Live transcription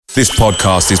This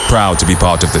podcast is proud to be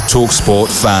part of the TalkSport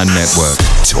Fan Network.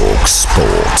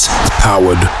 TalkSport.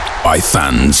 Powered by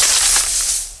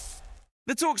fans.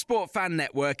 The TalkSport Fan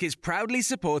Network is proudly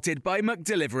supported by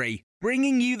McDelivery,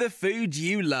 bringing you the food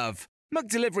you love.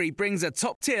 McDelivery brings a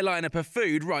top-tier lineup of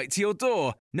food right to your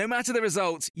door. No matter the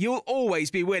result, you'll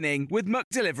always be winning with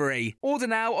McDelivery. Order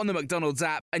now on the McDonald's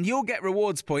app and you'll get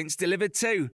rewards points delivered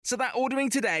too. So that ordering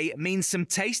today means some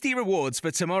tasty rewards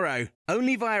for tomorrow.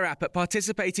 Only via app at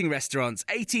participating restaurants.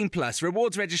 18 plus.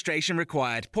 Rewards registration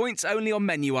required. Points only on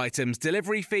menu items.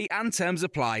 Delivery fee and terms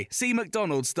apply. See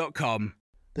mcdonalds.com.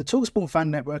 The TalkSport Fan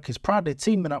Network is proudly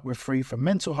teaming up with Free for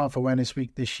Mental Health Awareness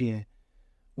Week this year.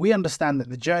 We understand that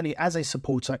the journey as a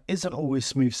supporter isn't always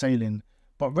smooth sailing,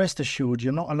 but rest assured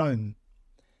you're not alone.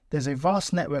 There's a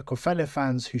vast network of fellow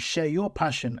fans who share your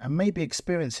passion and may be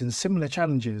experiencing similar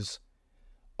challenges.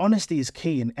 Honesty is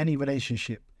key in any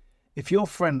relationship. If your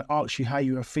friend asks you how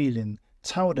you are feeling,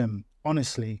 tell them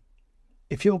honestly.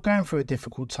 If you're going through a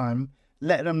difficult time,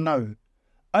 let them know.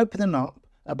 Opening up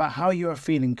about how you are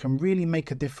feeling can really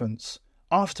make a difference.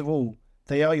 After all,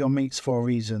 they are your mates for a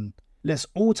reason. Let's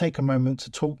all take a moment to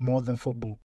talk more than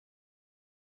football.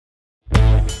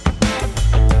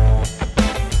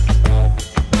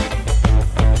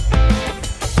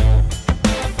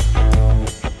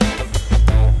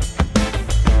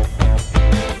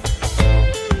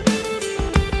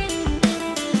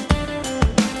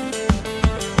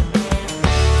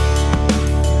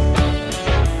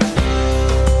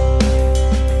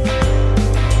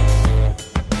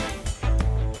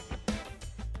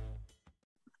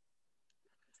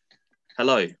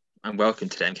 Hello and welcome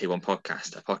to the MK1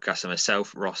 podcast, a podcast where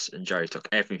myself, Ross and Joe talk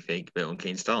everything Milton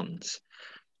Keynes Dons.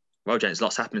 Well, gents,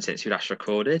 lots happened since we last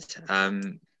recorded,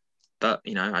 but,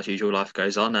 you know, as usual, life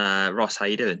goes on. Ross, how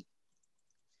you doing?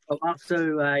 Well,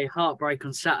 after a heartbreak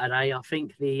on Saturday, I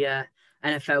think the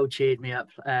NFL cheered me up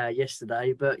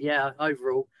yesterday, but yeah,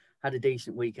 overall, had a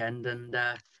decent weekend and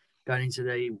going into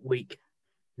the week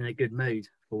in a good mood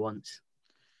for once.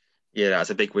 Yeah, that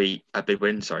was a big win,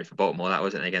 for Baltimore, that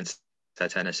wasn't against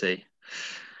Tennessee.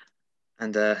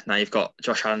 And now you've got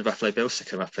Josh Allen and the Buffalo Bills to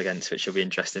come up against, which will be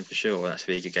interesting for sure. That's a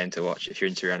really good game to watch if you're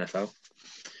into your NFL.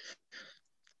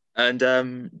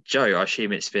 And Joe, I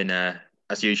assume it's been,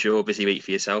 as usual, a busy week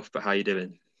for yourself, but how are you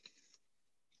doing?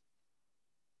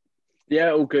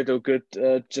 Yeah, all good. Again,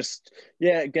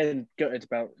 gutted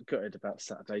about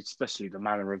Saturday, especially the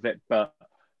manner of it. But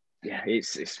yeah,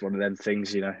 it's one of them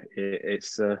things, you know.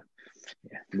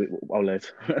 I'll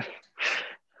live.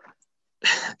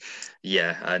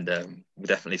 Yeah, and we'll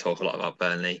definitely talk a lot about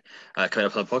Burnley coming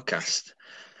up on the podcast.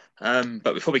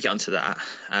 But before we get onto that,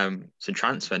 some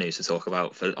transfer news to talk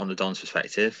about on the Dons'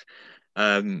 perspective.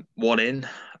 One in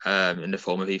the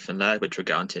form of Ethan Laird, which we'll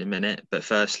get onto in a minute. But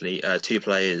firstly, two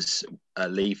players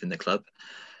leaving the club.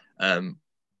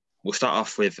 We'll start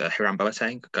off with Hiram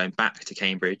Boateng going back to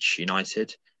Cambridge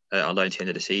United on loan to the end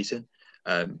of the season.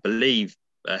 Believe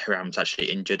Hiram's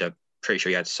actually injured. I'm pretty sure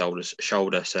he had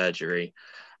shoulder surgery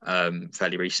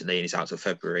fairly recently and he's out till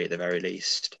February at the very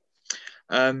least.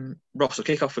 Ross, I'll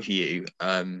kick off with you.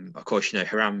 Of course, you know,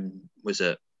 Hiram was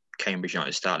at Cambridge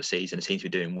United to start the season and seems to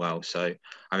be doing well. So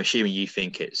I'm assuming you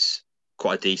think it's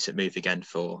quite a decent move again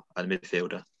for the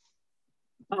midfielder.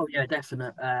 Oh, yeah,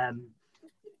 definite.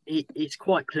 It's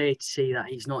quite clear to see that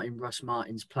he's not in Russ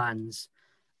Martin's plans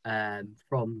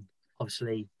from,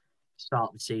 obviously, start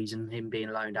of the season, him being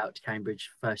loaned out to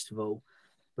Cambridge, first of all.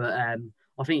 But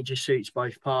I think it just suits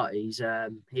both parties.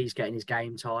 He's getting his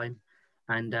game time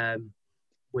and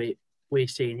we're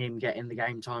seeing him getting the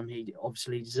game time he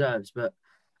obviously deserves. But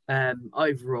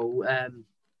overall,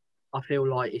 I feel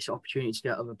like it's an opportunity to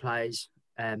get other players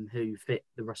who fit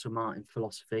the Russell Martin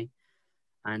philosophy.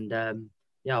 And I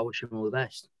wish him all the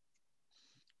best.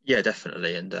 Yeah,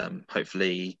 definitely. And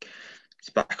hopefully he's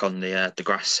back on the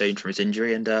grass soon from his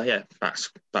injury and back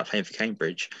playing for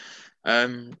Cambridge.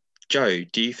 Joe,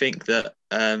 do you think that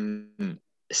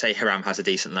say Hiram has a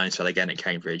decent loan spell again at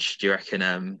Cambridge, do you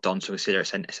reckon Dons will consider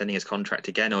sending his contract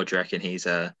again, or do you reckon he's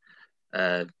his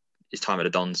time at the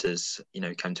Dons has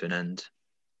come to an end?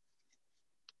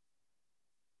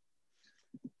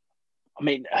 I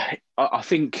mean, I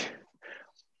think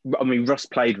Russ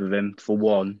played with him for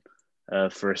one.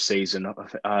 For a season,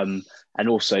 and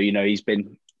also, you know, he's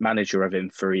been manager of him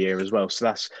for a year as well. So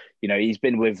that's, you know, he's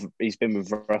been with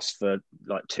Russ for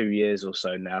like 2 years or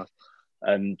so now,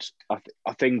 and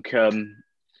I think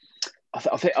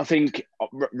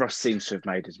Russ seems to have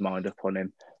made his mind up on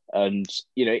him, and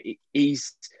you know,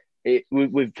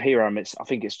 with Hiram, I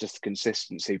think it's just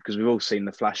consistency because we've all seen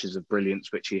the flashes of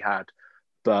brilliance which he had,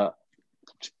 but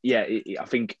I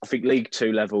think League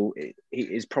Two level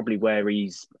is probably where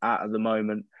he's at the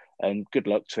moment, and good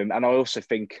luck to him. And I also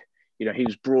think, he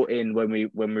was brought in when we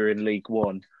were in League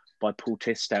One by Paul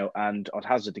Tisdale, and I'd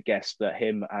hazard a guess that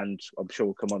him, and I'm sure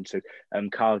we'll come on to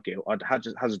Cargill, I'd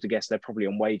hazard a guess they're probably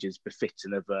on wages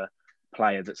befitting of a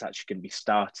player that's actually going to be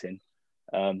starting.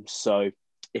 So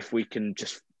if we can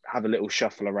just have a little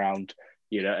shuffle around,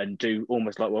 and do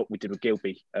almost like what we did with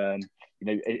Gilby,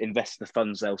 invest the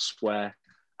funds elsewhere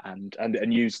and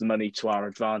use the money to our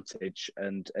advantage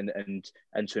and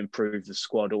to improve the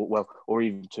squad, or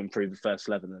even to improve the first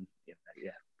 11, then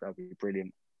that'll be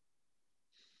brilliant.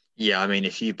 Yeah, I mean,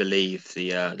 if you believe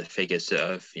the figures that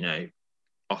have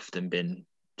often been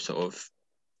sort of,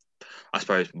 I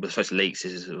suppose leaks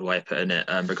is the way of putting it,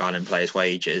 regarding players'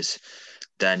 wages,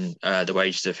 then the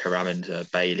wages of Hiram and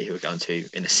Bailey, who we're going to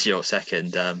in a short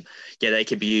second, they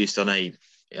could be used on a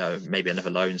maybe another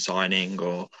loan signing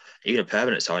or even a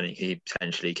permanent signing. He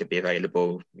potentially could be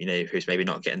available, who's maybe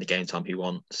not getting the game time he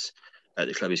wants at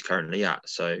the club he's currently at.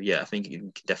 So yeah, I think it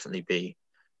can definitely be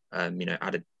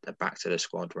added back to the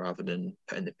squad rather than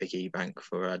putting the piggy bank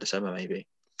for December maybe.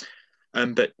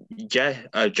 But Joe,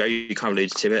 you kind of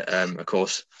alluded to it. Of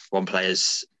course, one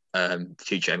player's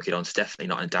future MK Dons definitely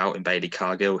not in doubt in Bailey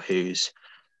Cargill, who's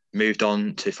moved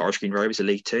on to Forest Green Rovers in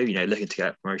League Two, looking to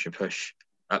get a promotion push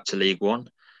up to League One.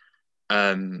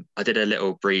 I did a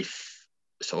little brief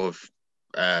sort of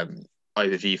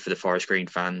overview for the Forest Green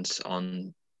fans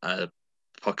on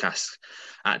podcast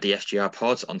at the FGR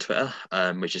Pod on Twitter,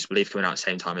 which is believed coming out at the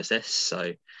same time as this. So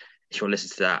if you want to listen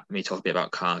to that, me talk a bit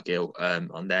about Cargill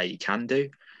on there, you can do.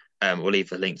 We'll leave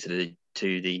the link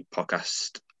to the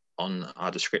podcast on our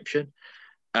description.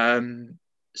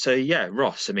 So yeah,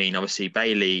 Ross, I mean, obviously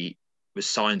Bailey was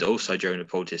signed also during the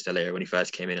Paul Tisdale era when he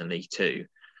first came in League Two.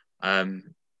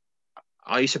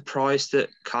 Are you surprised that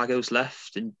Cargill's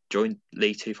left and joined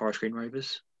League Two Forest Green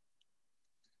Rovers?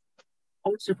 I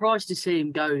was surprised to see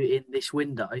him go in this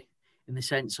window, in the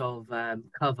sense of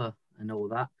cover and all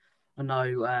that. I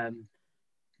know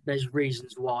there's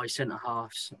reasons why centre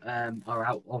halves are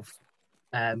out of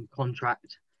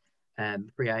contract,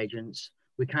 free agents.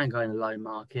 We can go in the loan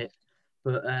market,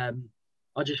 but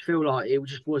I just feel like it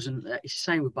just wasn't. It's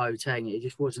the same with Boateng. It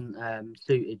just wasn't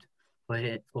suited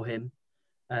for him.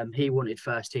 He wanted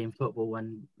first team football,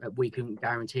 and we couldn't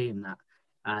guarantee him that.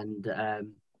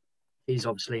 And he's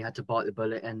obviously had to bite the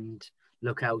bullet and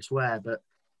look elsewhere. But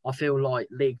I feel like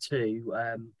League Two,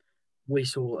 we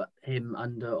saw him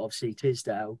under obviously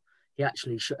Tisdale. He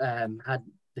actually had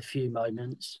the few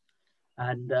moments,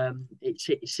 and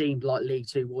it seemed like League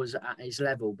Two was at his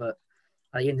level. But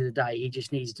at the end of the day, he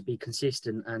just needs to be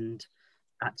consistent. And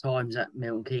at times at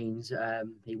Milton Keynes,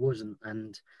 he wasn't,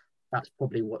 and that's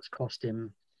probably what's cost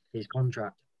him his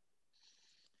contract.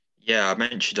 Yeah, I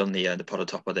mentioned on the Pod on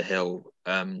Top of the Hill,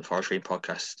 the Forest Green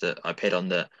podcast that I appeared on,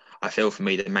 that I feel for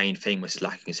me the main thing was his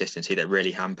lack of consistency that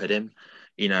really hampered him.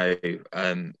 He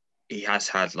has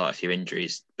had like a few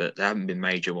injuries, but there haven't been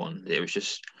major ones. It was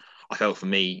just, I felt for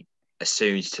me, as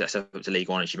soon as he stepped up to League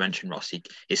One, as you mentioned, Ross,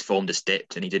 his form just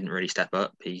dipped and he didn't really step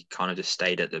up. He kind of just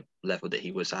stayed at the level that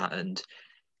he was at, and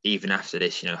even after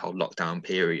this, whole lockdown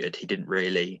period,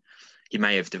 he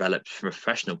may have developed from a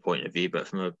professional point of view, but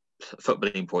from a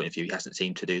footballing point of view, he hasn't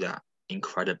seemed to do that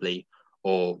incredibly,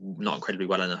 or not incredibly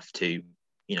well enough to,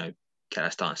 get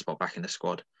a starting spot back in the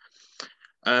squad.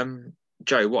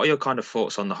 Joe, what are your kind of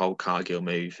thoughts on the whole Cargill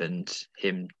move and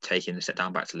him taking the step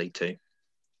down back to League Two?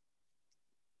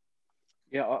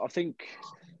 Yeah, I think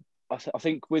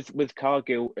with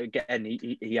Cargill again,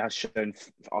 he has shown.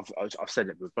 I've said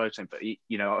it with Boateng, but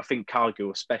I think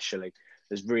Cargill especially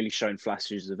has really shown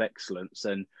flashes of excellence.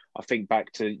 And I think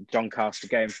back to Doncaster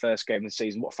game, first game of the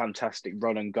season, what a fantastic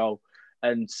run and goal.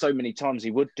 And so many times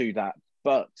he would do that.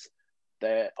 But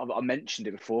I mentioned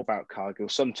it before about Cargill.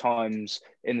 Sometimes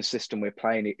in the system we're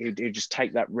playing, he'd just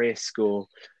take that risk, or,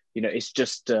 it's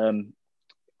just, I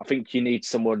think you need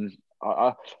someone.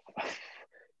 I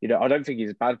don't think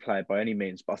he's a bad player by any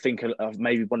means, but I think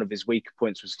maybe one of his weaker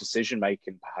points was decision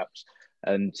making, perhaps.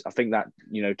 And I think that,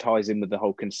 ties in with the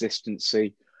whole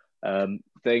consistency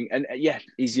thing. And yeah,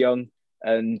 he's young.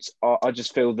 And I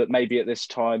just feel that maybe at this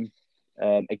time,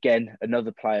 again,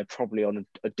 another player probably on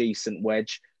a decent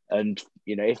wedge. And,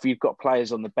 if you've got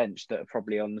players on the bench that are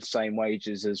probably on the same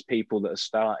wages as people that are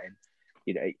starting,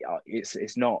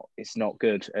 it's not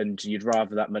good. And you'd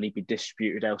rather that money be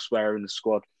distributed elsewhere in the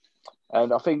squad.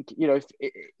 And I think, if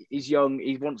he's young,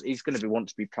 he's going to want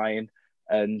to be playing.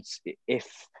 And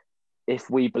if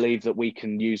we believe that we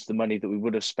can use the money that we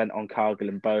would have spent on Cargill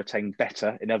and Boateng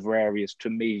better in other areas to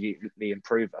immediately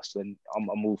improve us, then I'm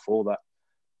all for that.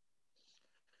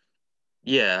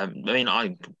 Yeah, I mean,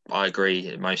 I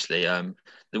agree mostly.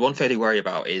 The one thing I do worry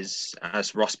about is,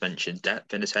 as Ross mentioned,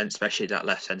 depth in a sense, especially that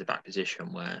left centre back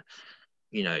position where,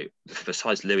 you know,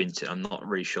 besides Lewington, I'm not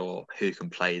really sure who can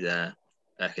play there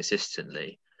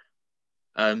consistently.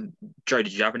 Joe,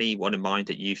 did you have anyone in mind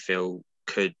that you feel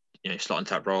could, slot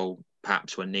into that role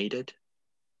perhaps when needed?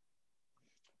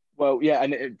 Well, yeah,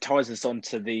 and it ties us on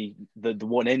to the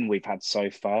one in we've had so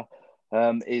far,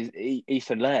 is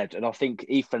Ethan Laird, and I think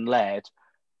Ethan Laird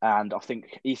and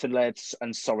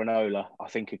Sorinola, I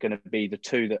think, are going to be the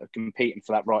two that are competing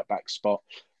for that right back spot.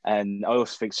 And I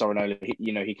also think Sorinola,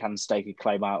 he can stake a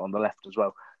claim out on the left as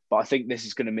well. But I think this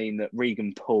is going to mean that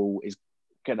Regan Poole is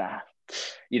going to,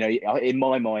 in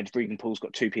my mind, Regan Poole's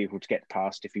got two people to get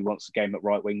past if he wants the game at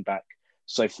right wing back.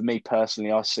 So for me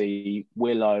personally, I see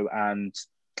Willow and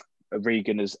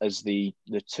Regan as the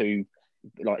two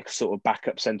like sort of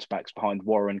backup centre backs behind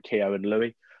Warren, Keogh, and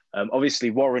Louis.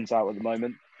 Obviously, Warren's out at the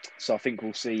moment, so I think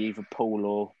we'll see either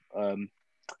Poole or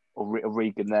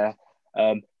Regan there.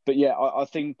 But yeah, I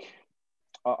think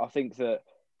that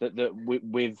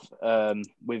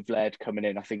with Laird coming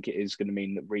in, I think it is going to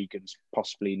mean that Regan's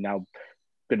possibly now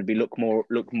going to be look more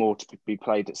to be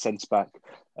played at centre back.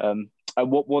 So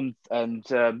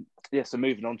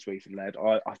moving on to Ethan Laird,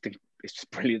 I think it's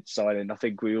brilliant signing. I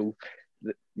think we all,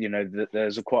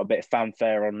 there's quite a bit of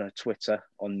fanfare on Twitter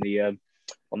on the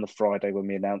Friday when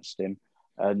we announced him,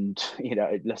 and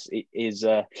it is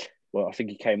well, I think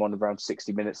he came on around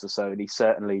 60 minutes or so, and he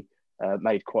certainly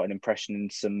made quite an impression in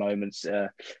some moments.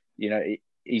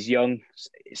 He's young,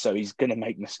 so he's going to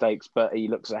make mistakes, but he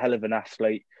looks a hell of an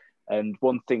athlete. And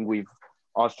one thing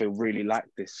I feel really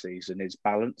lacked this season is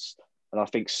balance. And I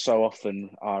think so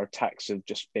often our attacks have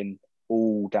just been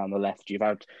all down the left. You've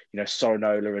had,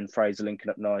 Sorinola and Fraser linking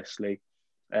up nicely,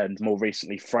 and more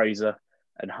recently Fraser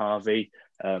and Harvey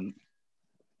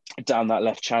down that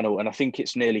left channel. And I think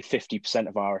it's nearly 50%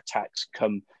 of our attacks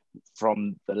come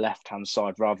from the left-hand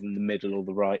side rather than the middle or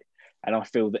the right. And I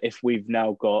feel that if we've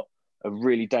now got a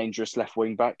really dangerous left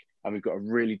wing back and we've got a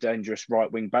really dangerous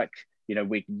right wing back,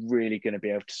 we're really going to be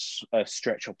able to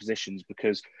stretch oppositions,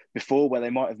 because before, where they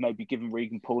might have maybe given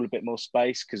Regan Poole a bit more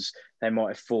space because they might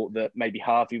have thought that maybe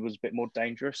Harvey was a bit more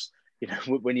dangerous.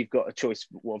 When you've got a choice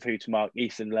of who to mark,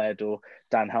 Ethan Laird or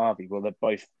Dan Harvey, well, they're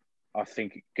both, I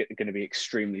think, going to be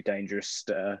extremely dangerous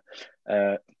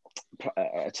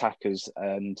attackers.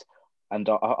 And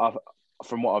I,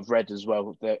 from what I've read as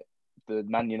well, that the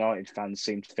Man United fans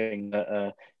seem to think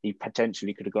that he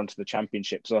potentially could have gone to the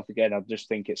Championship. So again, I just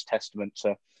think it's testament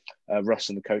to Russ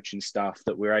and the coaching staff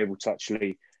that we're able to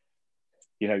actually,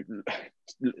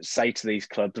 say to these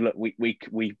clubs, look, we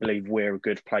believe we're a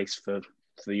good place for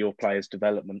your players'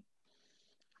 development.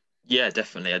 Yeah,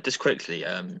 definitely. Just quickly,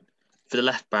 for the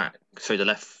the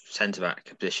left centre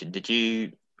back position,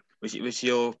 was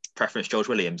your preference George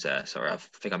Williams there? Sorry, I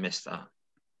think I missed that.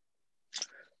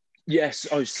 Yes.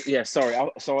 Oh, yeah. Sorry. I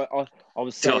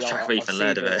was saying. I think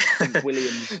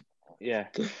Williams. Yeah.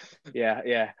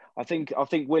 I think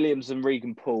Williams and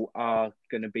Regan Poole are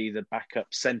going to be the backup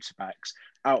centre backs.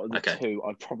 Out of the two,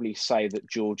 I'd probably say that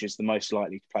George is the most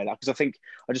likely to play that, because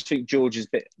I just think George is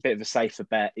a bit of a safer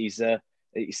bet. He's a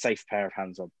safe pair of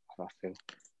hands, I feel.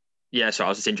 Yeah, so I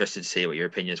was just interested to see what your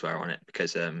opinions were on it,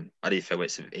 because I do feel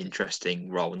it's an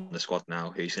interesting role in the squad now.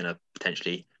 Who's going to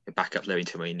potentially back up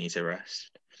Lewington when he needs a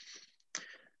rest?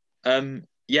 So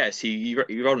you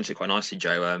rolled into it quite nicely,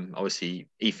 Joe. Obviously,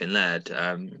 Ethan Laird,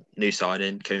 new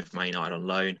signing, coming from Man United on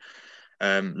loan,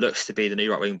 looks to be the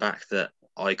new right wing back that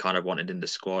I kind of wanted in the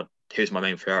squad. He was my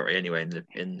main priority anyway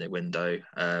in the window.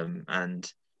 And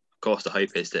of course, the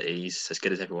hope is that he's as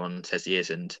good as everyone says he is.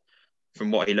 And from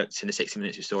what he looked in the 60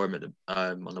 minutes we saw him at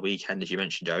on the weekend, as you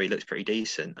mentioned, Joe, he looks pretty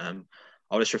decent.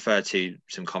 I'll just refer to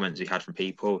some comments we had from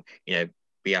people.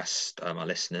 We asked our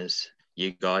listeners,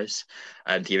 you guys,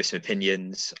 to give us some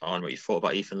opinions on what you thought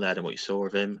about Ethan Laird and what you saw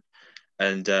of him.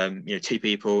 And two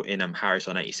people in Harris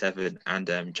on 87 and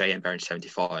JM Barron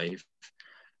 75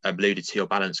 alluded to your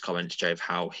balance comments, Joe, of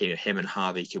how him and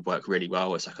Harvey could work really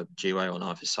well as like a duo on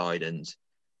either side and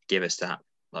give us that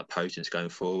like potence going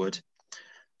forward.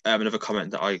 Another comment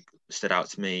that stood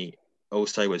out to me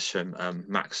also was from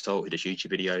Max Salt, who does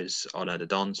YouTube videos on the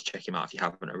Dons. Check him out if you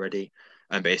haven't already.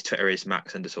 But his Twitter is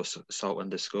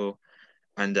Max_Salt_.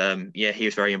 And he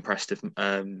was very impressed with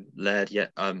Laird. He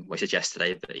said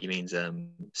yesterday, but he means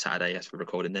Saturday as we're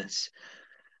recording this.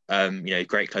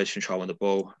 Great close control on the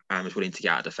ball and was willing to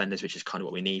get out defenders, which is kind of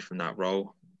what we need from that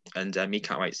role. And he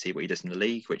can't wait to see what he does in the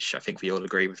league, which I think we all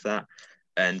agree with that.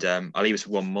 And I'll leave us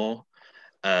with one more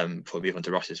before we move on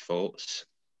to Ross's thoughts.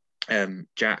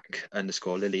 Jack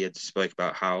 _ Lily had spoke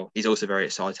about how he's also very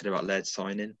excited about Laird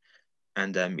signing,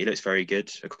 and he looks very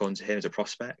good according to him as a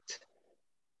prospect.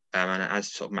 And as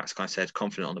sort of Max kind of said,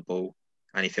 confident on the ball,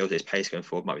 and he feels his pace going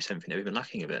forward might be something that we've been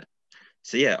lacking a bit.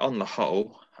 So yeah, on the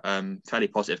whole, fairly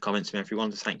positive comments from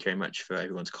everyone. So thank you very much for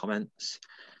everyone's comments.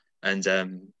 And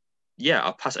yeah,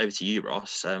 I'll pass it over to you,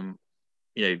 Ross.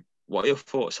 What are your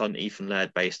thoughts on Ethan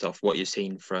Laird based off what you've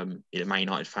seen from Man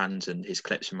United fans and his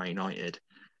clips from Man United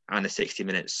and the 60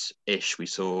 minutes-ish we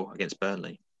saw against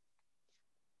Burnley?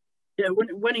 Yeah,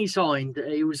 when he signed,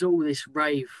 it was all this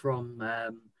rave from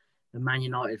the Man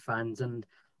United fans, and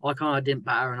I kind of didn't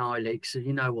batter an eyelid, so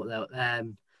you know what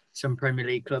some Premier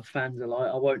League club fans are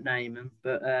like. I won't name them,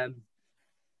 but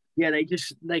yeah,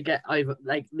 these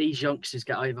youngsters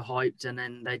get overhyped and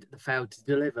then they fail to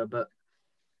deliver. But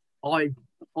I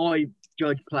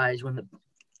judge players down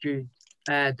to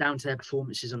their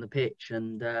performances on the pitch,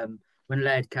 and when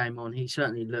Laird came on, he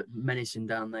certainly looked menacing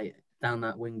down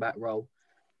that wing back role.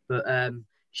 But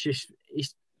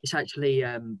it's actually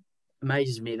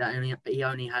amazes me that he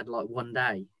only had like 1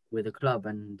 day with a club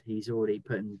and he's already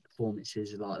putting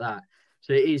performances like that.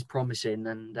 So it is promising,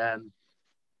 and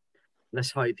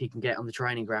let's hope he can get on the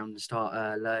training ground and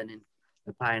start learning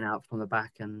the playing out from the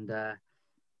back, and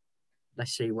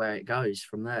let's see where it goes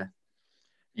from there.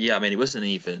 Yeah, I mean, it wasn't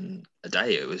even a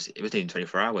day. It wasn't even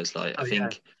 24 hours. I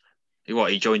think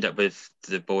he joined up with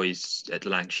the boys at the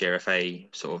Lancashire FA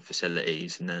sort of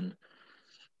facilities, and then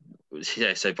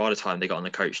so by the time they got on the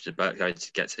coach to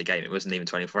get to the game, it wasn't even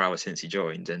 24 hours since he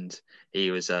joined, and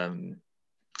he was coming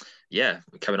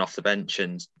off the bench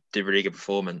and did a really good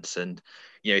performance, and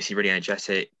he's really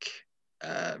energetic,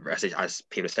 as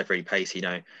people have said, really pacey.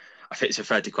 I think it's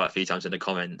referred to quite a few times in the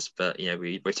comments, but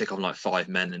we took on like 5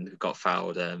 men and got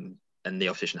fouled in the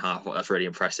opposition half. Well, that's really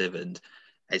impressive and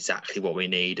exactly what we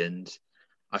need. And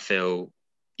I feel,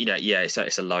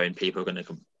 it's a loan. People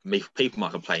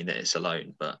might complain that it's a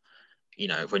loan, but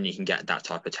when you can get that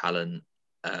type of talent,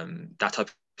 and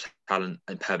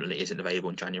permanently isn't available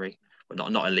in January. Well,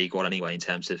 not in League One anyway, in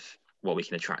terms of what we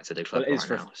can attract to the club. Well, it is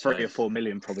right for 3 or 4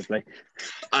 million, probably.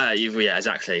 Yeah,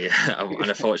 exactly. And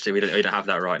unfortunately, we don't have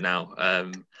that right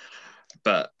now.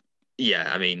 But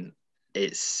yeah, I mean,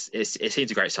 it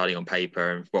seems a great signing on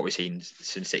paper, and what we've seen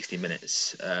since 60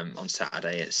 minutes on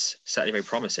Saturday, it's certainly very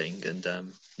promising.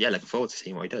 And looking forward to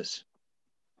seeing what he does.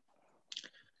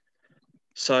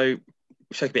 So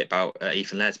we've spoken a bit about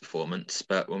Ethan Laird's performance,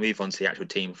 but we'll move on to the actual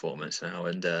team performance now.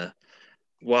 And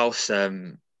whilst,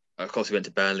 of course, we went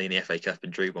to Burnley in the FA Cup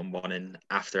and drew 1-1 in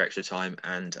after extra time,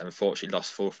 and unfortunately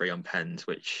lost 4-3 on pens,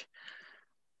 which,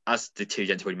 as the two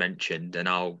gentlemen mentioned, and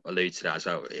I'll allude to that as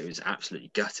well, it was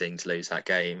absolutely gutting to lose that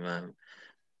game.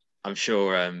 I'm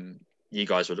sure you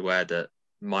guys were aware that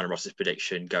mine and Ross's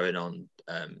prediction going on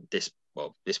this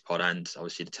pod and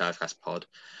obviously the Turfcast pod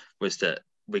was that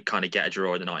we'd kind of get a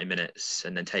draw in the 90 minutes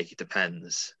and then take it to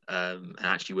pens and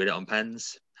actually win it on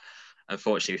pens.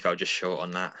 Unfortunately, we fell just short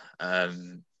on that.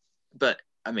 But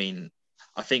I mean,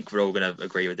 I think we're all going to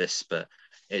agree with this, but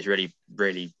it's really,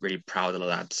 really, really proud of the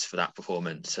lads for that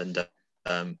performance. And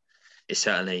it's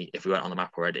certainly, if we weren't on the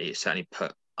map already, it certainly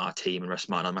put our team and Russ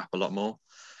Martin on the map a lot more.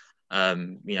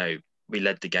 We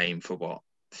led the game for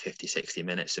 50, 60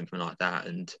 minutes, something like that.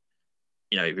 And,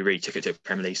 we really took it to a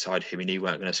Premier League side who we knew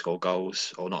weren't going to score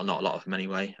goals, or not a lot of them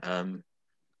anyway. And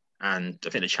I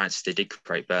think the chances they did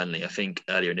create Burnley, I think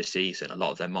earlier in the season, a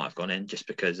lot of them might have gone in just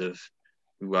because of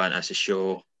we weren't as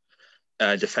sure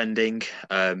defending.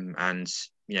 And,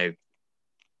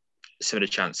 some of the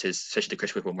chances, especially the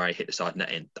Chris Wood one where he hit the side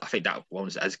netting, I think that one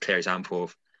was as a clear example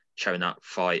of showing that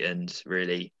fight and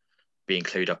really being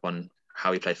clued up on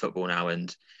how we play football now.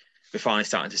 And we're finally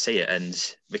starting to see it,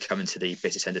 and we're coming to the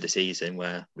business end of the season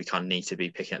where we kind of need to be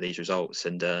picking up these results.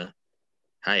 And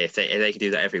hey, if they can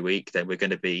do that every week, then we're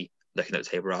going to be looking at the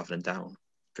table rather than down,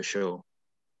 for sure.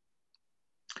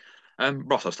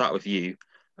 Ross, I'll start with you.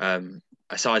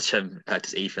 Aside from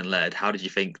just Ethan Laird, how did you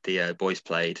think the boys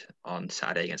played on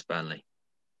Saturday against Burnley?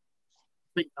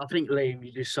 I think Liam,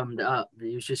 you just summed it up.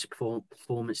 It was just a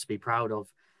performance to be proud of.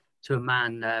 To a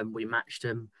man, we matched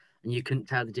him, and you couldn't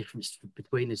tell the difference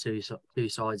between the two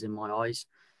sides in my eyes.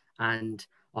 And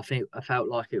I felt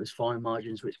like it was fine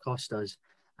margins which cost us,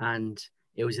 and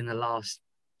it was in the last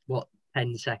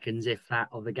 10 seconds, if that,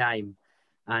 of the game,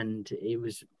 and it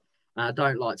was. I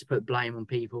don't like to put blame on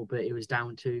people, but it was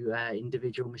down to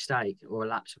individual mistake or a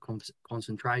lapse of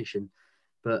concentration.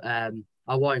 But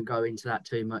I won't go into that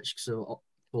too much because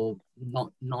for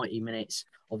not 90 minutes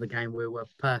of the game we were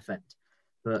perfect.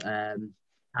 But at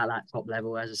that top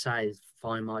level, as I say,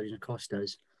 fine margin cost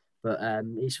us. But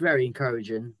it's very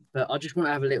encouraging. But I just want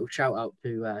to have a little shout out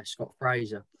to Scott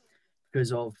Fraser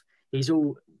because of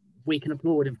we can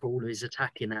applaud him for all of his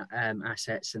attacking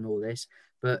assets and all this.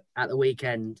 But at the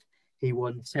weekend, he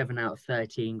won 7 out of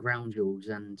 13 ground duels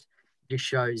and just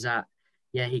shows that,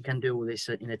 yeah, he can do all this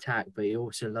in attack, but he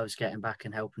also loves getting back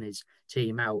and helping his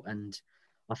team out. And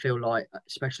I feel like,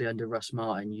 especially under Russ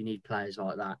Martin, you need players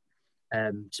like that,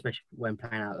 especially when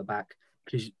playing out the back,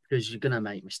 because you're going to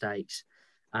make mistakes.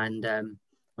 And I'm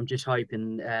just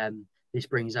hoping this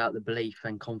brings out the belief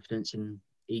and confidence in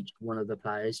each one of the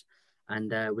players,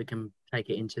 and we can take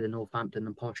it into the Northampton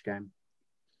and Posh game.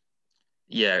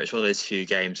 Yeah, it's one of those few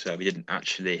games where we didn't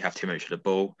actually have too much of the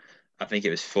ball. I think it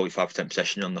was 45%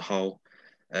 possession on the whole.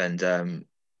 And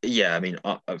yeah, I mean,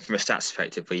 from a stats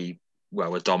perspective,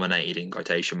 we're dominated in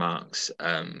quotation marks,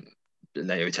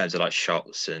 in terms of like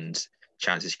shots and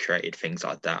chances created, things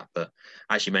like that. But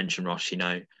as you mentioned, Ross,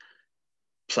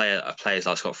 players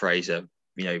like Scott Fraser,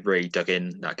 really dug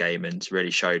in that game and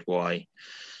really showed why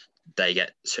they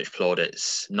get such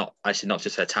plaudits, not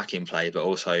just for attacking play, but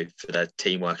also for their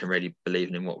teamwork and really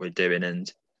believing in what we're doing.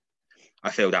 And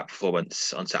I feel that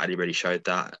performance on Saturday really showed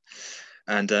that.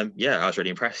 And yeah, I was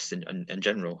really impressed in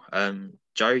general.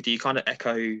 Joe, do you kind of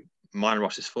echo mine and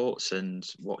Ross's thoughts? And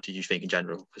what did you think in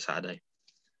general for Saturday?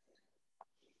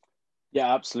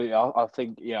 Yeah, absolutely. I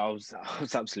think I was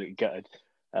absolutely gutted.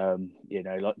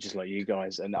 Like you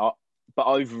guys. But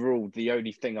overall, the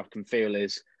only thing I can feel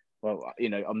is, well,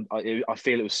 I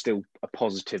feel it was still a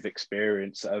positive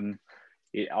experience.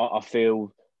 I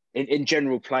feel in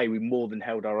general play, we more than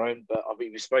held our own. But I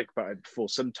mean, we spoke about it before.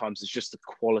 Sometimes it's just the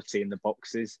quality in the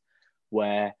boxes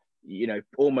where,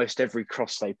 almost every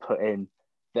cross they put in,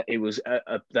 that it was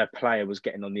their player was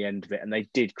getting on the end of it, and they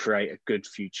did create a good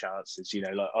few chances.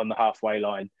 Like on the halfway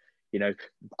line,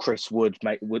 Chris Wood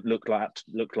look like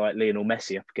Lionel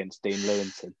Messi up against Dean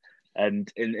Lewington.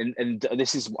 And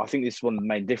this is, I think, this is one of the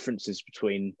main differences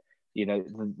between the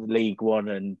League One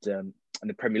and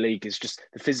the Premier League is just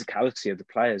the physicality of the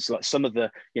players. Like some of the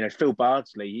Phil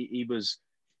Bardsley, he was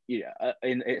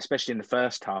especially in the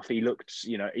first half, he looked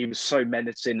he was so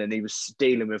menacing and he was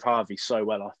dealing with Harvey so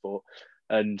well, I thought.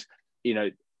 And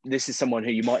this is someone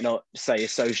who you might not say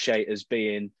associate as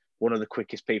being one of the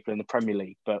quickest people in the Premier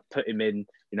League, but put him in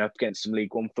up against some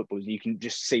League One footballers, you can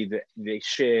just see the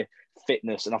sheer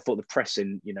fitness. And I thought the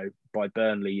pressing by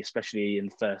Burnley, especially in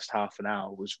the first half an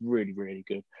hour, was really, really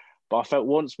good. But I felt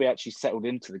once we actually settled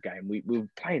into the game, we were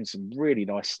playing some really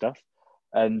nice stuff.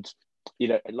 And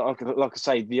like I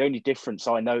say, the only difference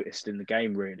I noticed in the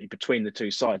game really between the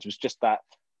two sides was just that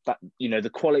the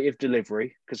quality of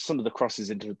delivery, because some of the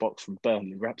crosses into the box from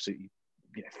Burnley were absolutely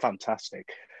fantastic.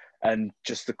 And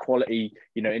just the quality,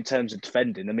 in terms of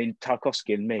defending. I mean,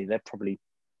 Tarkowski and me, they're probably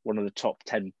one of the top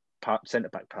 10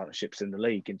 centre-back partnerships in the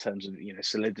league in terms of,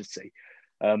 solidity.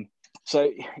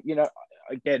 So,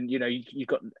 again, you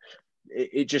got,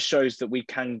 it just shows that we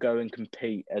can go and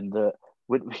compete, and that,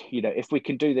 if we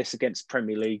can do this against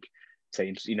Premier League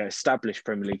teams, established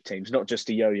Premier League teams, not just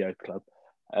a yo-yo club,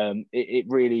 it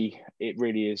really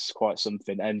is quite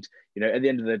something. And at the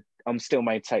end of the, I'm still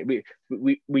maintaining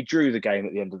we drew the game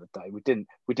at the end of the day. We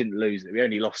didn't lose it. We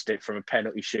only lost it from a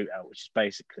penalty shootout, which is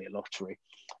basically a lottery.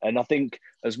 And I think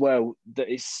as well that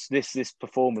this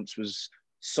performance was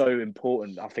so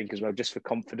important, I think, as well, just for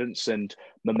confidence and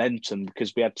momentum,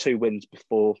 because we had 2 wins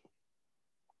before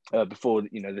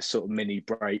this sort of mini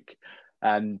break.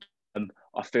 And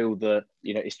I feel that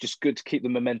it's just good to keep the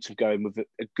momentum going with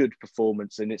a good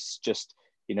performance. And it's just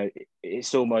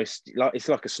it's almost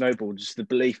like a snowball. Just the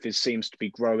belief seems to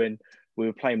be growing. We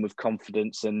were playing with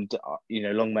confidence, and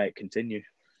long may it continue.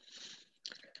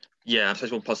 Yeah, I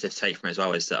suppose one positive take from it as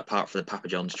well is that apart from the Papa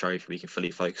John's Trophy, we can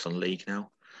fully focus on league now.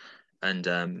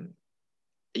 And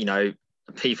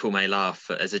people may laugh,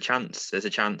 but there's a chance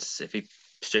if we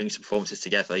string some performances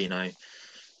together,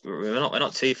 we're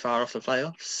not too far off the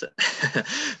playoffs.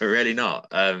 We're really not.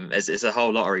 It's a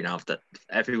whole lottery now, that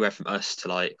everywhere from us to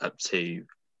like up to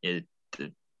the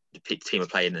team are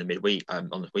playing in the midweek on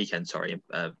the weekend. Sorry,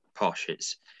 Posh.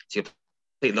 It's a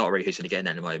complete lottery who's going to get in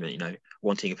at the moment.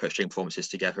 One team can put string performances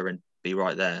together and be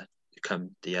right there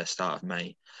come the start of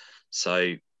May.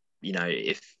 So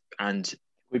and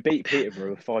we beat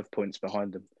Peterborough 5 points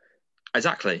behind them.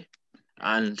 Exactly,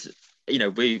 and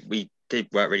we did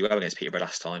work really well against Peterborough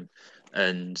last time,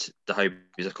 and the hope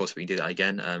is, of course, we can do that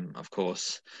again. Of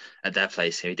course, at their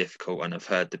place, it's going to be difficult, and I've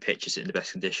heard the pitch is in the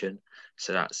best condition,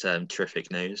 so that's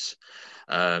terrific news.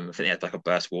 I think they had like a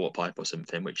burst water pipe or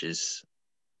something, which is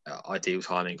ideal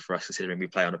timing for us, considering we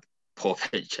play on a poor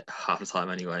pitch half the time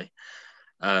anyway.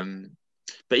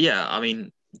 But yeah, I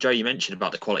mean, Joe, you mentioned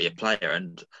about the quality of player,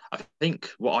 and I think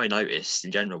what I noticed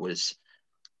in general was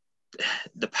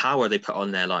the power they put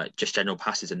on their like just general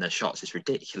passes and their shots is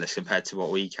ridiculous compared to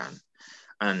what we can.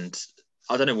 And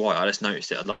I don't know why, I just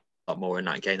noticed it a lot more in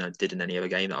that game than I did in any other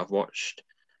game that I've watched.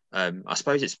 I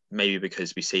suppose it's maybe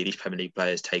because we see these Premier League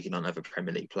players taking on other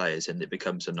Premier League players and it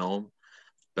becomes a norm.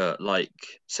 But like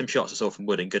some shots I saw from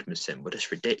Wood and Goodmanson were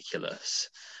just ridiculous.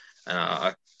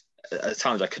 At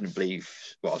times I couldn't believe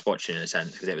what I was watching in a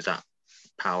sense because it was that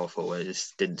powerful. It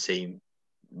just didn't seem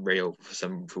real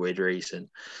for weird reason.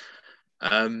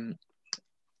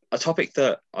 A topic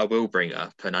that I will bring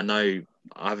up, and I know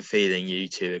I have a feeling you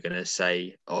two are going to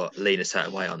say or lean a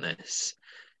certain way on this,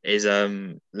 is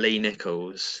Lee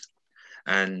Nicholls.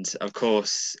 And of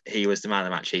course, he was the man of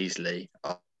the match easily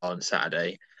on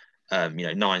Saturday.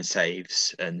 9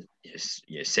 saves and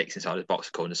 6 inside the box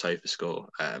according to SofaScore.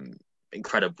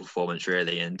 Incredible performance,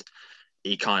 really. And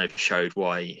he kind of showed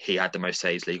why he had the most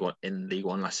saves in League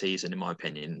One last season, in my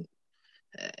opinion.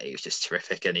 He was just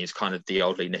terrific. And he was kind of the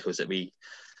old Lee Nicholls that we,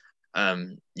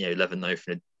 love and know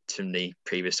from the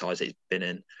previous sides that he's been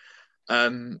in.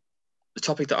 The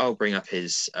topic that I'll bring up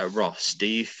is Ross. Do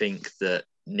you think that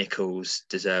Nicholls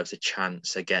deserves a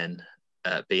chance again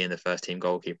at being the first team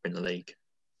goalkeeper in the league?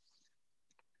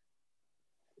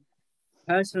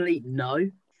 Personally, no,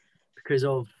 because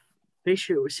of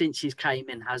Fisher, since he's came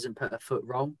in, hasn't put a foot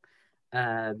wrong.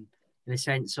 In the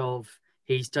sense of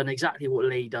he's done exactly what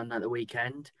Lee done at the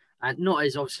weekend, and not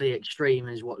as obviously extreme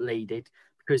as what Lee did,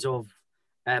 because of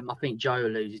I think Joe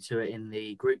alluded to it in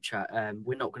the group chat.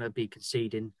 We're not going to be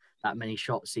conceding that many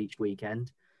shots each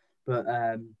weekend, but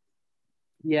I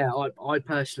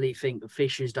personally think that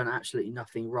Fisher's done absolutely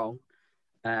nothing wrong.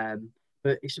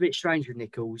 But it's a bit strange with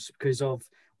Nicholls because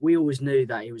we always knew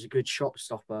that he was a good shot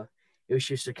stopper. It was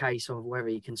just a case of whether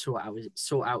he can sort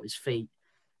out his feet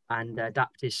and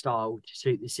adapt his style to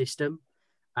suit the system.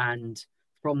 And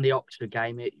from the Oxford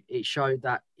game, it showed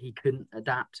that he couldn't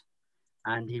adapt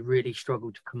and he really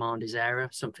struggled to command his area,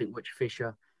 something which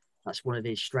Fisher, that's one of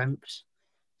his strengths.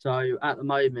 So at the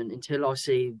moment, until I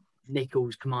see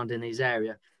Nicholls commanding his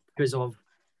area, because of,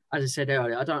 as I said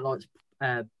earlier, I don't like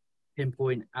to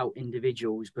pinpoint out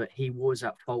individuals, but he was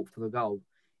at fault for the goal.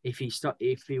 If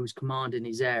he was commanding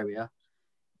his area,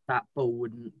 that ball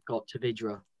wouldn't got to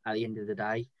Vydra at the end of the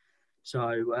day.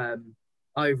 So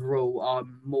overall,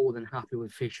 I'm more than happy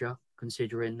with Fisher,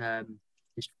 considering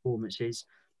his performances.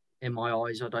 In my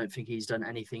eyes, I don't think he's done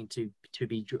anything to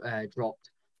be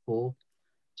dropped for.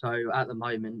 So at the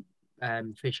moment,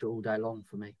 Fisher all day long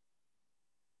for me.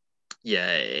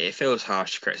 Yeah, it feels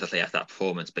harsh to criticise after that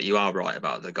performance, but you are right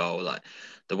about the goal. Like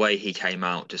the way he came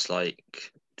out, just like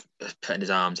putting his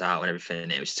arms out and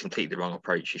everything, it was completely the wrong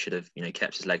approach. He should have,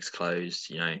 kept his legs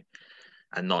closed, and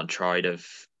not tried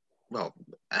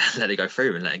let it go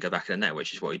through and let it go back in the net,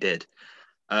 which is what he did.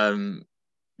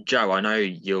 Joe, I know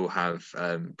you'll have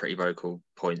pretty vocal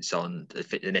points on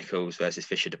the Nicholls versus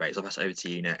Fisher debate. So I'll pass it over to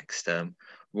you next.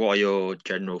 What are your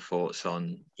general thoughts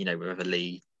on,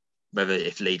 whether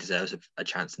if Lee deserves a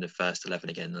chance in the first 11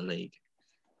 again in the league?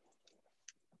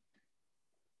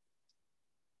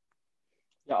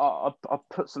 Yeah, I'll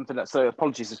put something that. So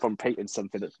apologies if I'm repeating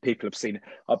something that people have seen.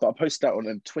 But I posted that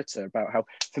on Twitter about how,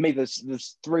 for me,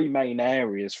 there's 3 main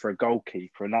areas for a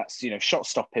goalkeeper, and that's shot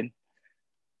stopping.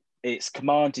 It's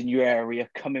commanding your area,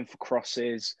 coming for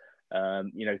crosses,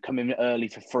 coming early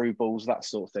for through balls, that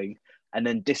sort of thing, and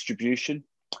then distribution.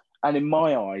 And in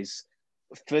my eyes,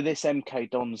 for this MK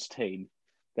Dons team,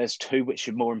 there's 2 which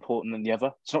are more important than the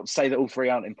other. It's not to say that all 3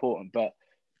 aren't important, but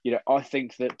I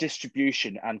think that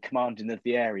distribution and commanding of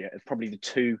the area are probably the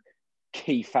 2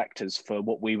 key factors for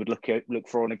what we would look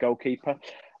for on a goalkeeper.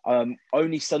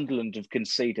 Only Sunderland have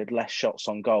conceded less shots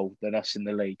on goal than us in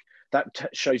the league. That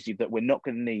shows you that we're not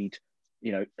going to need,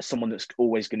 someone that's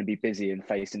always going to be busy and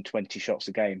facing 20 shots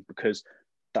a game, because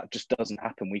that just doesn't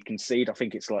happen. We concede, I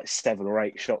think it's like 7 or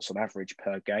 8 shots on average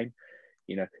per game.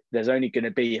 There's only going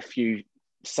to be a few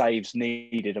saves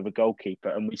needed of a goalkeeper.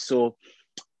 And we saw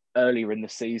earlier in the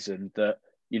season that,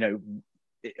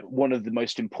 one of the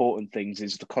most important things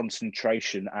is the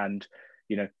concentration and,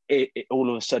 all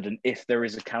of a sudden, if there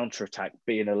is a counter-attack,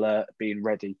 being alert, being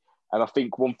ready. And I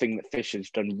think one thing that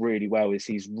Fisher's done really well is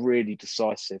he's really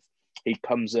decisive. He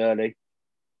comes early.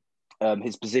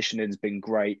 His positioning has been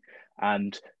great.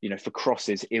 And, for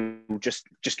crosses, it will just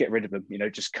get rid of them,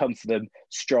 just come for them,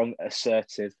 strong,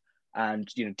 assertive, and,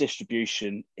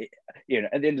 distribution. At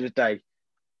the end of the day,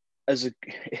 as a,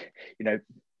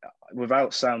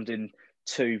 without sounding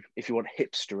too, if you want,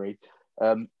 hipstery,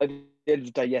 at the end of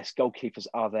the day, yes, goalkeepers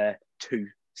are there to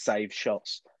save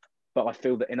shots. But I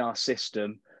feel that in our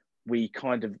system, we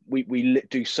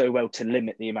do so well to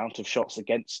limit the amount of shots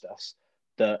against us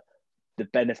that the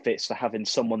benefits for having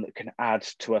someone that can add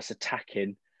to us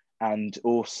attacking, and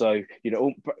also,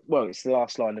 well, it's the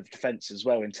last line of defence as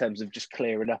well in terms of just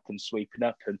clearing up and sweeping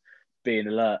up and being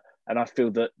alert. And I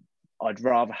feel that I'd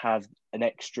rather have an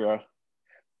extra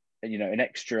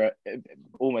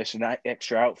almost an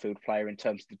extra outfield player in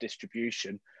terms of the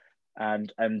distribution,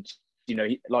 and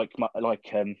like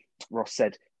Ross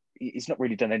said, he's not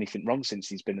really done anything wrong since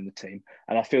he's been in the team,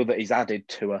 and I feel that he's added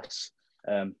to us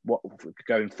what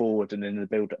going forward and in the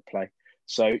build-up play.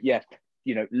 So yeah,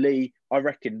 Lee, I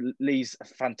reckon Lee's a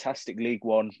fantastic League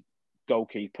One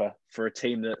goalkeeper for a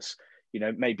team that's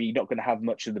maybe not going to have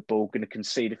much of the ball, going to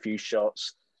concede a few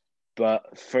shots, but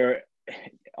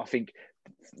I think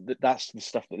that's the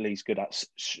stuff that Lee's good at,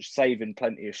 saving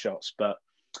plenty of shots. But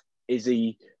is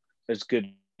he as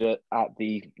good at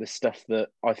the stuff that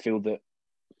I feel that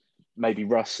maybe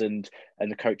Russ and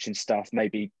the coaching staff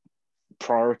maybe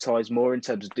prioritise more in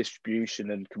terms of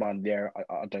distribution and command of the area?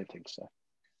 I don't think so.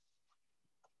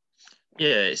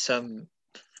 Yeah, it's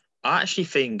I actually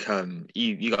think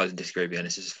you guys disagree with me, and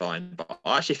this is fine, but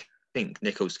I actually think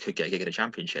Nichols could get a gig at a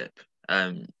championship.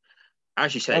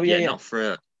 As you said, not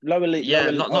for a lower league,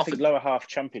 lower half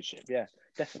championship. Yeah,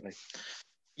 definitely.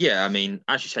 Yeah, I mean,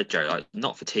 as you said, Joe, like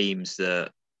not for teams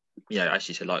that as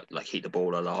you said, like keep the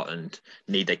ball a lot and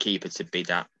need their keeper to be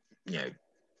that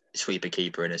sweeper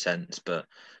keeper in a sense. But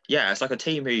yeah, it's like a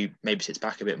team who maybe sits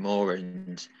back a bit more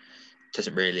and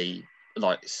doesn't really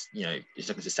is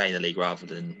looking to stay in the league rather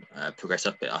than progress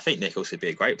up it. I think Nichols could be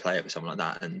a great player for someone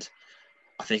like that, and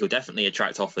I think he'll definitely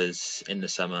attract offers in the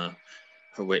summer,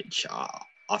 for which I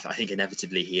think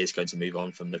inevitably he is going to move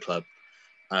on from the club,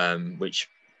 which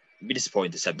would be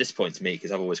disappointing to me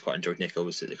because I've always quite enjoyed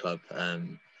Nichols at the club.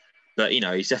 But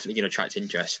he's definitely going to attract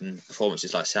interest, and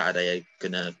performances like Saturday are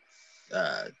going to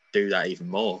do that even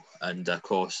more. And of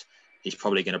course, he's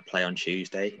probably going to play on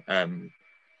Tuesday.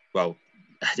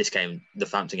 This game, the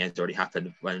Southampton game's already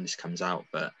happened when this comes out,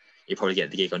 but he'll probably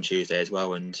get the gig on Tuesday as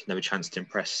well, and have a chance to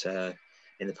impress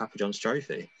in the Papa John's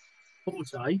Trophy.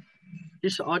 Also, I'd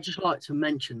just like to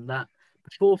mention that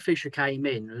before Fisher came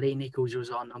in, Lee Nichols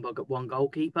was our number one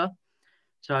goalkeeper.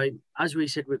 So, as we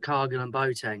said with Cargill and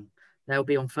Boateng, they'll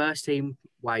be on first team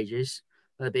wages.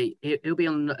 He'll be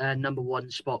on number one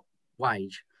spot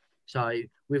wage. So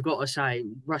we've got to say,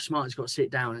 Russ Martin's got to sit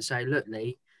down and say, look,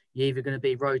 Lee, you're either going to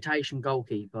be rotation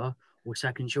goalkeeper or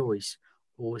second choice,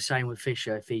 or the same with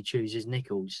Fisher if he chooses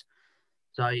Nichols.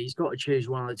 So he's got to choose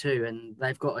one of the two, and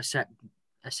they've got to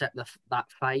accept that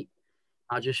fate.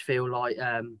 I just feel like,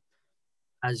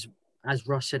 as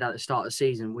Russ said at the start of the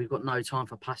season, we've got no time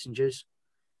for passengers,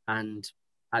 and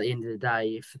at the end of the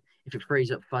day, if it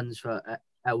frees up funds for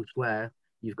elsewhere,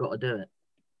 you've got to do it.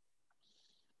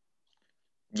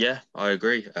 Yeah, I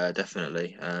agree.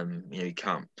 Definitely. You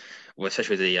can't,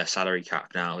 especially with the salary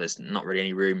cap now, there's not really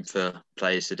any room for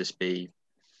players to just be,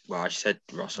 well, as you said,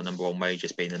 Ross on number one wage,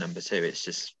 just being the number two. It's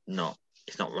just not,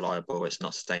 it's not reliable. It's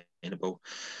not sustainable.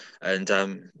 And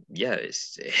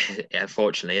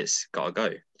unfortunately, it's got to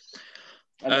go.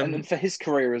 And for his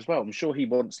career as well, I'm sure he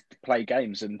wants to play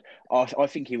games, and I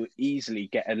think he would easily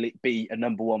be a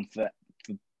number one for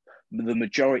the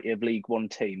majority of League One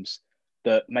teams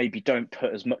that maybe don't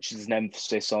put as much as an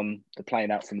emphasis on the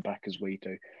playing out from the back as we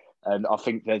do. And I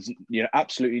think there's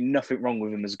absolutely nothing wrong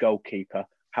with him as a goalkeeper.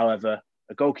 However,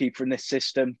 a goalkeeper in this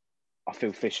system, I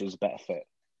feel Fisher's a better fit.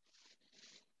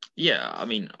 Yeah, I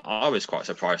mean, I was quite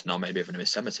surprised not maybe having him in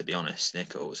summer, to be honest,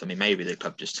 Nichols. I mean, maybe the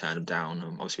club just turned him down.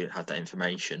 Obviously, we didn't have that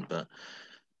information. But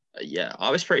yeah, I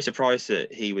was pretty surprised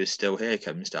that he was still here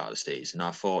come the start of the season.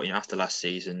 I thought, after last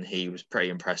season, he was pretty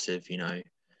impressive. He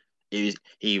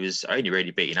was only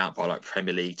really beaten out by like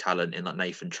Premier League talent in like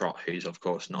Nathan Trott, who's of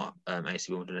course not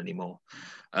AC Wimbledon anymore.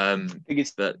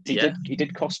 But he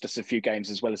did cost us a few games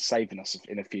as well as saving us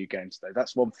in a few games, though.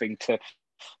 That's one thing to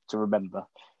remember.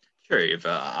 True,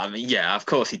 but I mean, yeah, of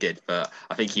course he did. But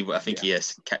I think he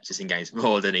has kept us in games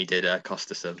more than he did cost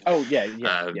us them. Oh yeah.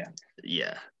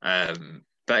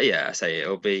 But yeah, I say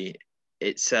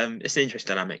it's an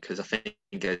interesting dynamic because I think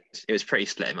it was pretty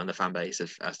split among the fan base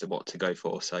as to what to go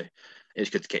for. So it was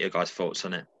good to get your guys' thoughts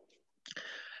on it.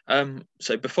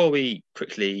 So before we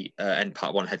quickly end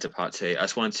part one, head to part two, I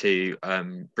just wanted to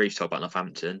briefly talk about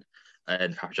Northampton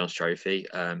and the Papa John's Trophy.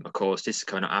 Of course, this is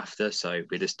coming out after, so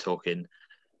we're just talking.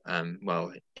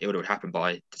 It would have happened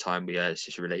by the time this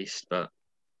is released. But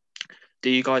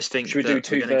do you guys think should we do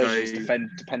two versions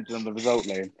depending on the result,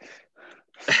 Liam?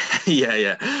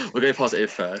 Yeah. We'll go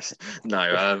positive first.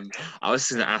 No, I was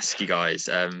going to ask you guys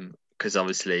because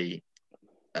obviously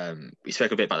we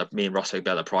spoke a bit about me and Ross spoke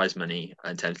about the prize money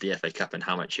in terms of the FA Cup and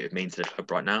how much it would mean to the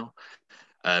club right now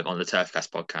on the Turfcast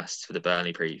podcast for the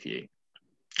Burnley preview.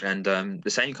 And the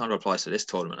same kind of applies to this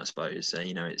tournament, I suppose.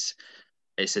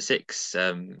 It's a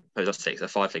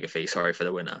 5-figure fee, for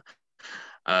the winner.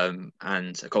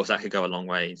 And of course that could go a long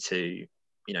way to,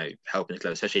 helping the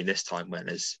club, especially in this time when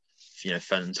there's,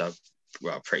 funds are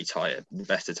pretty tight at the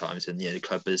best of times, and the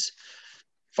club has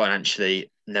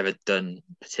financially never done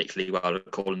particularly well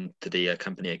according to the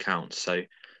company accounts. So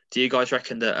do you guys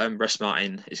reckon that Russ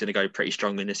Martin is going to go pretty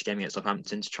strongly in this game against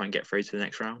Southampton to try and get through to the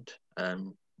next round?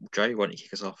 Joe, why don't you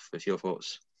kick us off with your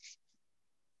thoughts?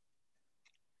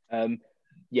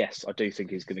 Yes, I do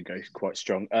think he's going to go quite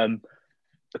strong.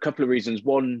 A couple of reasons.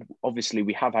 One, obviously,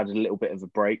 we have had a little bit of a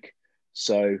break.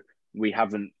 So we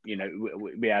haven't,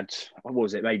 we had, what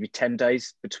was it, maybe 10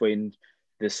 days between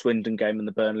the Swindon game and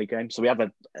the Burnley game. So we have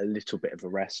a little bit of a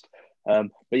rest. But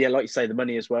yeah, like you say, the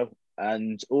money as well.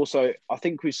 And also, I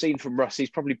think we've seen from Russ, he's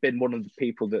probably been one of the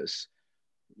people that's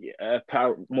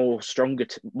more strong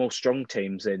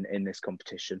teams in this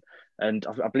competition. And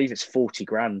I believe it's 40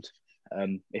 grand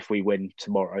if we win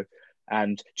tomorrow.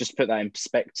 And just to put that in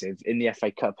perspective, in the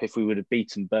FA Cup, if we would have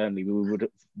beaten Burnley, we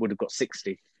would have got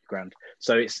 60 grand.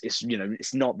 So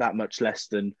it's not that much less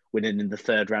than winning in the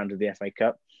third round of the FA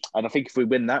Cup. And I think if we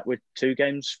win that, we're 2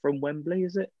 games from Wembley,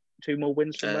 is it? 2 more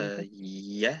wins from Wembley?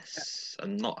 Yes.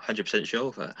 I'm not 100%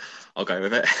 sure, but I'll go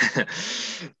with it.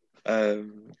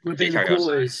 We'll be in the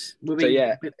quarters. We'll be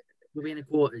in the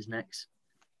quarters next.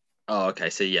 Oh, okay.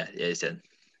 So yeah, it is in.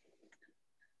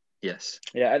 Yes.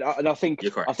 Yeah, and I think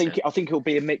you're correct, I think it'll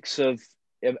be a mix of.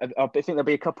 I think there'll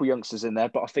be a couple of youngsters in there,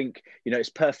 but I think it's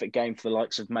a perfect game for the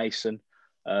likes of Mason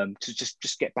to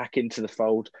just get back into the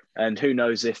fold. And who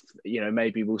knows if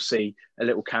maybe we'll see a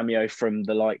little cameo from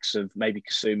the likes of maybe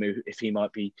Kasumu if he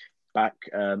might be back.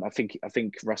 I think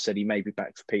Russ said he may be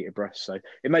back for Peterborough, so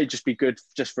it may just be good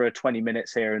just for 20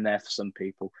 minutes here and there for some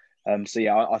people. So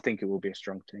yeah, I think it will be a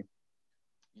strong team.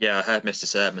 Yeah, I heard Mr.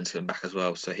 Sermon's coming back as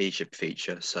well, so he should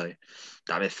feature. So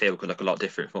that midfield could look a lot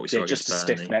different from what we saw against Burnley. Just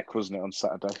a stiff neck, wasn't it, on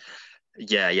Saturday?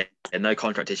 Yeah. No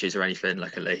contract issues or anything,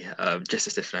 luckily. Just a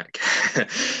stiff neck.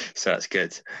 So that's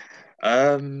good.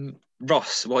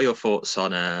 Ross, what are your thoughts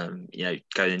on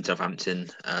going into Southampton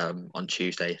on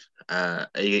Tuesday? Do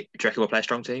you reckon we'll play a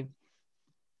strong team?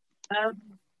 I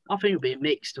think it'll be a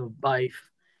mix of both,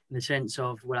 in the sense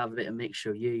of we'll have a bit of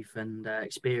mixture of youth and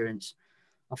experience.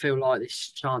 I feel like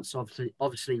this chance to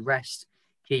obviously rest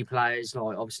key players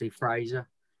like obviously Fraser.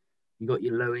 You got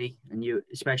your Louis and you,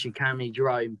 especially Cameron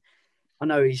Jerome. I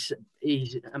know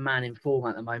he's a man in form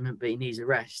at the moment, but he needs a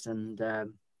rest, and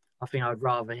I think I'd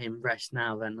rather him rest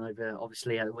now than over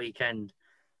obviously at the weekend.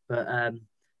 But I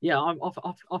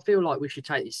feel like we should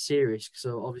take this serious because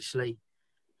obviously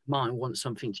Martin wants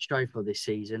something to show for this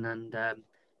season, and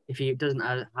if he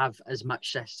doesn't have as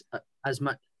much success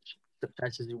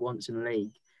as he wants in the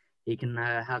league, he can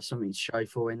have something to show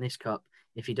for in this cup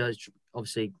if he does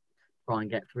obviously try and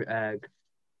get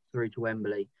through to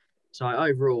Wembley. So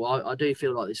overall, I do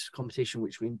feel like this is a competition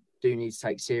which we do need to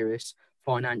take serious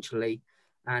financially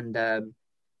and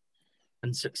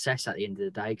success at the end of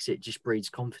the day, because it just breeds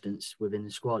confidence within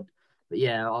the squad. But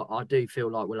yeah, I do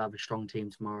feel like we'll have a strong team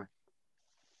tomorrow.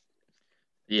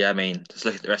 Yeah, I mean, just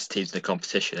look at the rest of the teams in the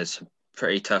competition. There's some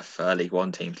pretty tough League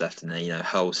One teams left in there.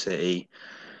 Hull City,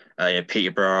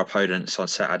 Peterborough, our opponents on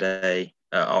Saturday,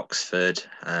 Oxford,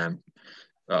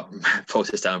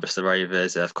 Portsmouth, Bristol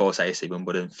Rovers, of course, AC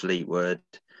Wimbledon, Fleetwood.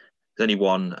 There's only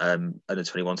one under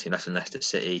 21 team left in Leicester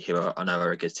City, who I know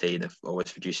are a good team. They're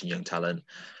always producing young talent.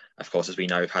 Of course, as we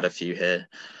know, we've had a few here.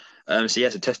 Some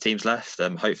tough teams left.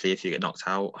 Hopefully, if you get knocked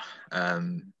out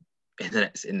in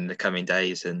the coming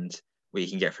days, and we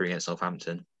can get through against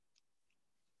Southampton.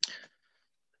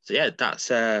 So yeah,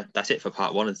 that's it for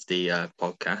part 1 of the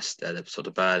podcast, the sort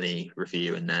of Burnley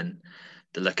review, and then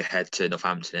the look ahead to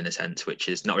Northampton in a sense, which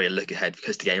is not really a look ahead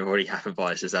because the game already happened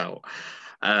by us out.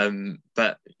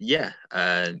 But yeah,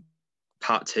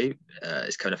 part 2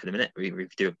 is coming up in a minute. We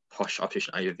do a posh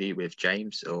opposition overview with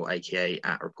James, or AKA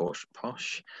at Report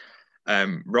Posh.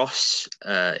 Ross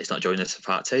is not joining us for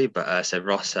part 2, but so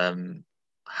Ross,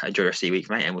 enjoy the rest of your week,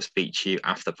 mate, and we'll speak to you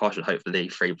after Posh, and hopefully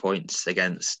 3 points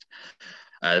against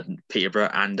Peterborough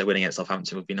and a win against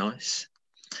Southampton would be nice.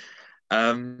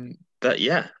 But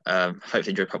yeah, hopefully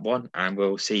enjoy part 1, and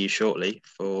we'll see you shortly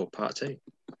for part 2.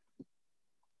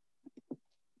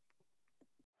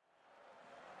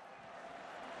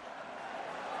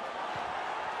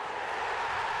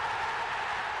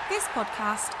 This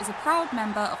podcast is a proud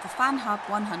member of the Fan Hub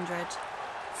 100.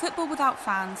 Football without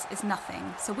fans is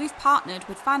nothing, so we've partnered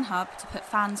with Fan Hub to put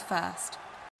fans first.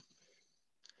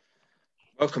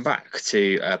 Welcome back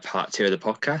to part 2 of the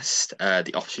podcast,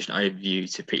 the opposition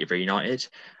overview to Peterborough United.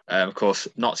 Of course,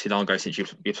 not too long ago since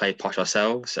we played Posh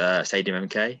ourselves, Stadium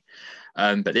MK.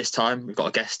 But this time we've got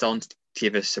a guest on to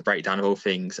give us a breakdown of all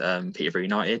things Peterborough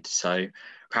United. So we're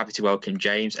happy to welcome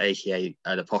James, aka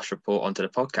the Posh Report, onto the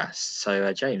podcast.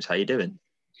 So James, how you doing?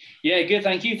 Yeah, good.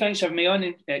 Thank you. Thanks for having me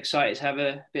on. Excited to have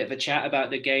a bit of a chat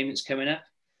about the game that's coming up.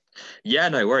 Yeah,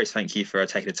 no worries. Thank you for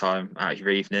taking the time out of your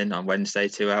evening on Wednesday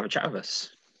to have a chat with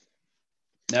us.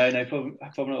 No problem.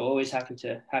 Always happy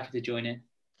to join in.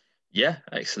 Yeah,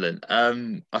 excellent.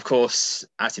 Of course,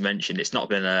 as you mentioned, it's not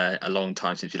been a long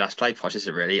time since we last played Posh, is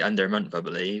it really? Under a month, I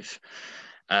believe.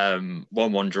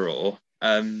 1-1 draw.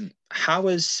 How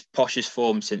has Posh's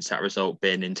form since that result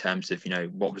been in terms of,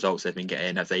 what results they've been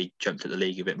getting? Have they jumped at the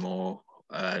league a bit more?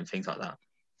 Things like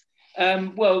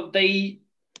that? Well, they've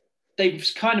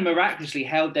kind of miraculously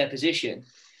held their position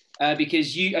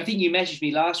because I think you messaged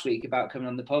me last week about coming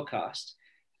on the podcast,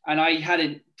 and I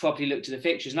hadn't properly looked at the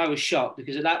fixtures, and I was shocked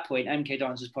because at that point MK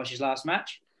Dons was Posh's last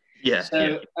match. Yeah.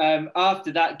 So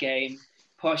after that game,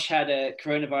 Posh had a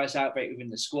coronavirus outbreak within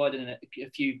the squad, and a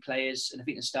few players and I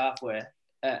think the staff were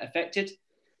affected,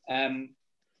 and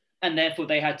therefore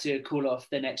they had to call off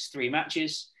the next 3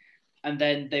 matches, and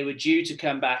then they were due to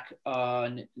come back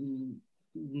on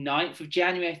 9th of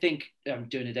January, I think. I'm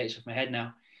doing the dates off my head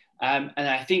now. And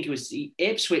I think it was the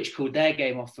Ipswich called their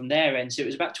game off from their end. So it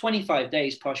was about 25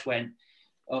 days Posh went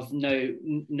of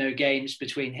no games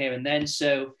between here and then.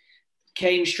 So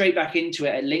came straight back into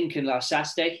it at Lincoln last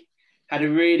Saturday. Had a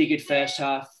really good first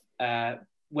half,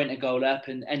 went a goal up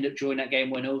and ended up drawing that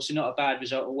game 1-0. So not a bad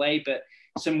result away, but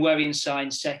some worrying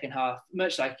signs second half,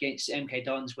 much like against MK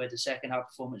Dons, where the second half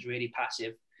performance really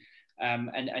passive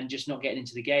and just not getting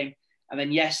into the game. And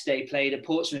then yesterday played a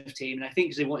Portsmouth team, and I think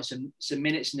because they wanted some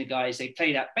minutes in the guys, they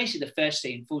played out basically the first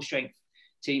team, full strength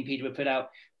team Peterborough put out.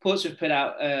 Portsmouth put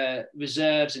out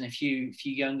reserves and a few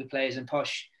younger players, and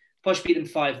Posh beat them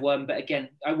 5-1. But again,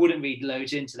 I wouldn't read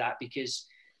loads into that because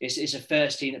it's a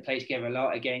first team that played together a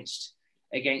lot against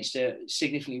a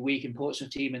significantly weakened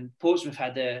Portsmouth team, and Portsmouth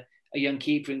had a young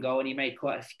keeper in goal, and he made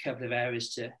quite a couple of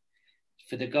errors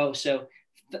for the goal. So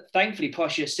thankfully,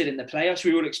 Posh is still in the playoffs.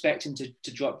 We were all expecting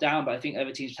to drop down, but I think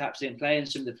other teams perhaps didn't play, and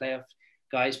some of the playoff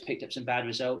guys picked up some bad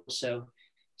results.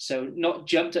 So not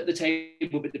jumped at the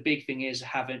table, but the big thing is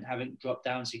haven't dropped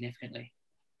down significantly.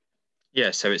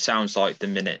 Yeah, so it sounds like the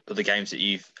minute or the games that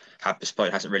you've had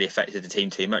postponed hasn't really affected the team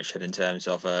too much in terms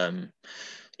of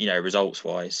results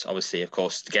wise. Obviously, of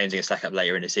course, the games are going to stack up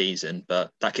later in the season,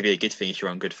 but that could be a good thing if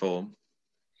you're on good form.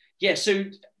 Yeah, so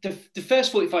the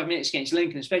first 45 minutes against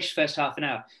Lincoln, especially the first half an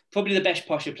hour, probably the best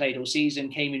Posh have played all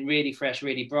season, came in really fresh,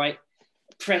 really bright,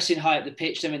 pressing high up the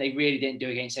pitch, something they really didn't do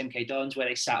against MK Dons, where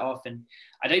they sat off. And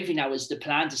I don't think that was the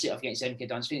plan to sit off against MK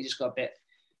Dons. I think it just got a bit,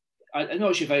 I'm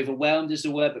not sure if overwhelmed is the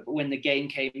word, but when the game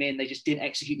came in, they just didn't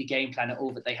execute the game plan at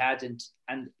all that they had. And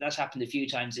that's happened a few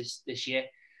times this year.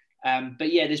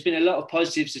 But yeah, there's been a lot of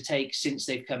positives to take since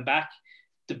they've come back.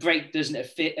 The break doesn't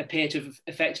appear to have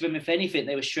affected them. If anything,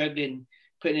 they were struggling,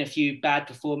 putting in a few bad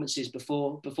performances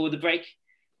before the break.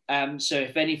 So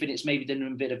if anything, it's maybe done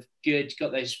them a bit of good,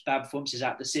 got those bad performances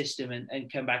out of the system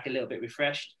and come back a little bit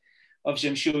refreshed. Obviously,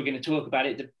 I'm sure we're going to talk about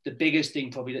it. The biggest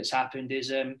thing probably that's happened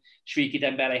is Shriki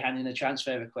Dembele handing a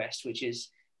transfer request, which has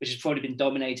probably been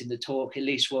dominating the talk, at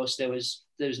least whilst there was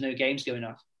no games going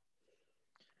on.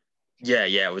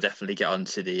 Yeah, we'll definitely get on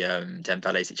to the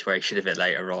Dembele situation a bit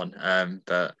later on.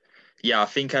 But yeah, I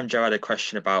think Joe had a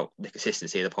question about the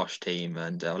consistency of the Posh team,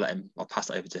 and I'll pass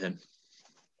it over to him.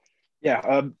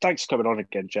 Yeah, thanks for coming on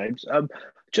again, James.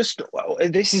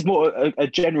 This is more a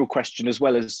general question as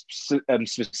well as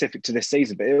specific to this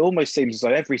season, but it almost seems as though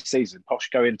every season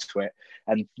Posh go into it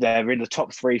and they're in the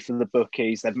top 3 for the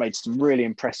bookies. They've made some really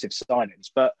impressive signings,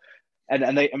 but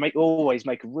and they always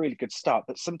make a really good start,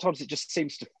 but sometimes it just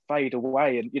seems to fade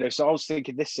away. And so I was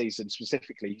thinking this season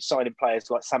specifically, signing players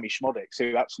like Sammy Schmodics,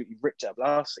 who absolutely ripped it up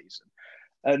last season,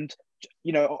 and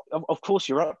of course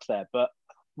you're up there, but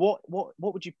what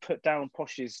would you put down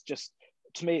Posh's? Just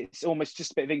to me, it's almost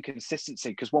just a bit of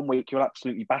inconsistency, because one week you'll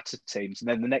absolutely batter teams, and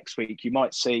then the next week you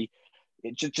might see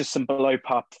just some below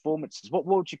par performances. What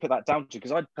would you put that down to?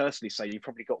 Because I'd personally say you've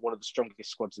probably got one of the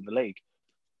strongest squads in the league.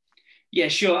 Yeah,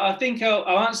 sure. I think I'll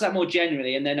answer that more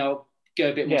generally, and then I'll go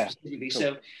a bit more specifically. Cool.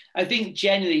 So I think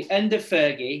generally under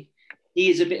Fergie, he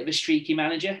is a bit of a streaky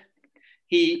manager.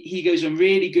 He goes on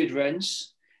really good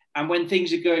runs, and when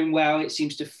things are going well, it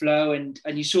seems to flow. And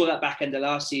you saw that back end of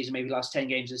last season, maybe last 10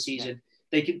 games of the season.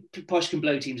 Posh can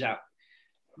blow teams out.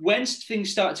 When things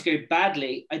start to go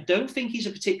badly, I don't think he's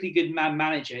a particularly good man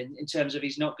manager in terms of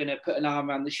he's not going to put an arm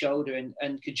around the shoulder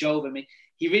and cajole them.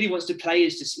 he really wants the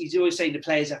players to. He's always saying the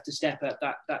players have to step up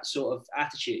that sort of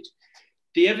attitude.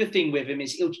 The other thing with him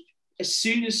is as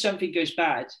soon as something goes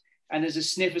bad and there's a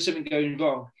sniff of something going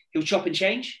wrong, he'll chop and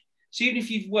change. So even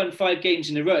if you've won 5 games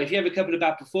in a row, if you have a couple of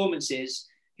bad performances,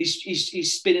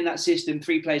 he's spinning that system.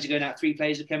 3 players are going out, 3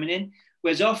 players are coming in.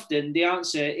 Whereas often the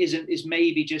answer is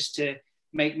maybe just to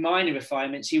make minor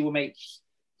refinements. He will make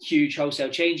huge wholesale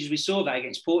changes. We saw that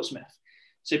against Portsmouth.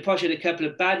 So Posh had a couple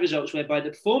of bad results whereby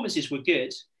the performances were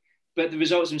good, but the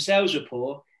results themselves were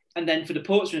poor. And then for the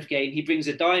Portsmouth game, he brings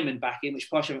a diamond back in, which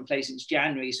Posh haven't played since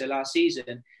January, so last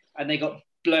season, and they got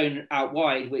blown out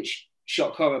wide, which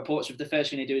shock horror. Portsmouth, the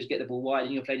first thing they do is get the ball wide,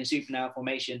 and you're playing a super now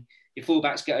formation. Your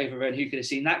fullbacks get overrun. Who could have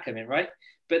seen that coming, right?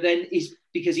 But then it's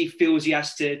because he feels he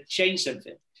has to change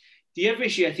something. The other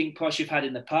issue I think Posh have had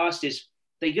in the past is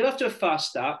they get off to a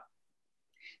fast start,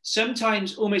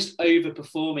 sometimes almost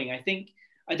overperforming.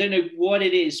 I don't know what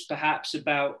it is perhaps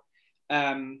about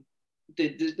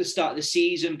the start of the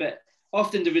season, but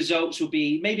often the results will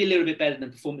be maybe a little bit better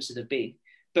than performances have been,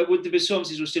 but the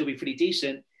performances will still be pretty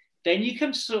decent. Then you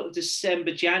come to sort of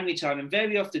December, January time, and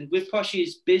very often with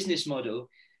Posh's business model,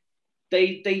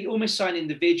 they almost sign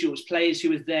individuals, players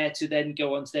who are there to then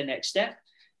go on to their next step.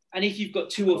 And if you've got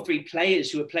 2 or 3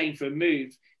 players who are playing for a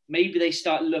move, maybe they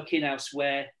start looking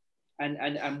elsewhere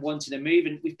and wanting to move.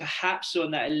 And we've perhaps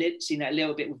seen that a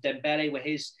little bit with Dembele, where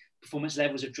his performance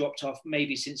levels have dropped off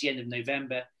maybe since the end of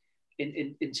November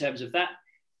in terms of that.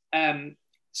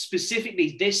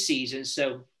 Specifically this season,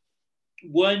 so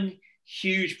one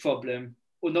huge problem,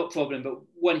 or not problem, but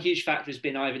one huge factor has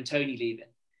been Ivan Toney leaving.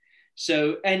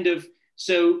 So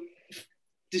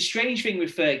the strange thing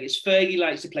with Fergie is Fergie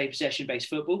likes to play possession-based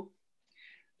football,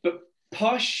 but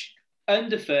Posh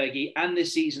under Fergie and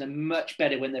this season are much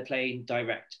better when they're playing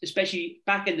direct, especially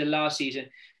back in the last season,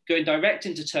 going direct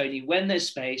into Toney when there's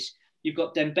space. You've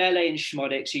got Dembele and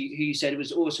Schmodix, who you said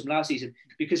was awesome last season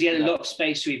because he had a lot of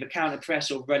space to either counter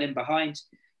press or run in behind.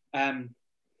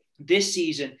 This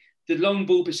season, the long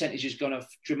ball percentage has gone off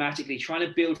dramatically, trying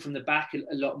to build from the back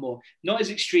a lot more. Not as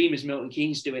extreme as Milton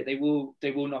Keynes do it. They will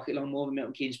knock it long more than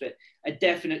Milton Keynes, but a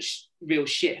definite real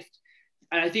shift.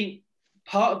 And I think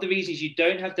part of the reason is you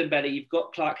don't have Dembele. You've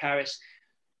got Clark Harris,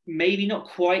 maybe not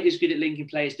quite as good at linking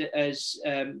players as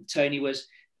Toney was,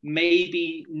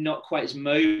 maybe not quite as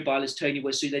mobile as Toney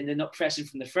was, so then they're not pressing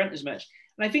from the front as much.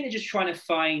 And I think they're just trying to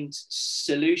find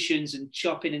solutions and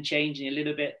chopping and changing a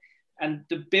little bit. And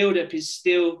the build-up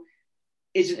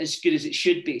isn't as good as it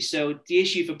should be. So the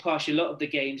issue for Posh, a lot of the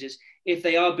games is if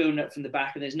they are building up from the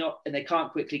back and they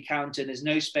can't quickly counter and there's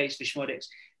no space for Schmodix,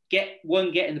 getting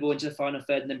the ball into the final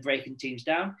third and then breaking teams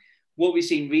down. What we've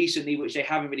seen recently, which they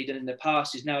haven't really done in the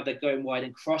past, is now they're going wide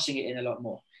and crossing it in a lot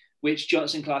more, which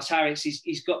Johnson Class Harris,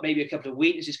 he's got maybe a couple of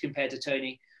weaknesses compared to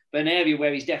Toney, but an area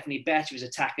where he's definitely better is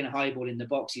attacking a high ball in the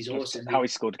box. He's awesome. How he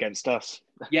scored against us.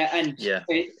 Yeah, and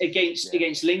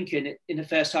against Lincoln in the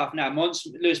first half now,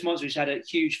 Lewis Monsford had a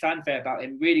huge fanfare about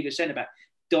him, really good centre-back,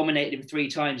 dominated him 3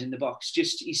 times in the box.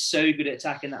 Just he's so good at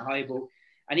attacking that high ball.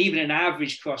 And even an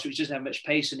average cross, which doesn't have much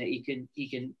pace in it, he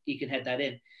can head that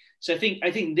in. So I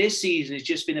think this season has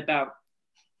just been about,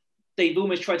 they've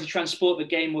almost tried to transport the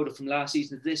game model from last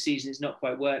season to this season. It's not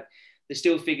quite worked. They're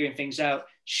still figuring things out.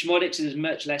 Schmodix has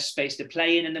much less space to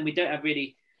play in, and then we don't have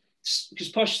really, because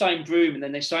Posh signed Broom and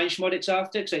then they signed Schmodix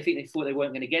after, because I think they thought they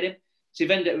weren't going to get him. So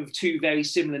they've ended up with 2 very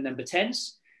similar number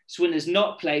 10s. So when there's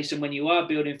not place and when you are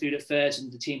building through the thirds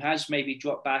and the team has maybe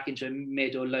dropped back into a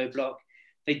mid or low block,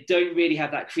 they don't really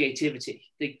have that creativity.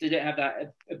 They don't have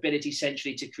that ability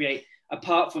centrally to create,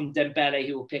 apart from Dembele,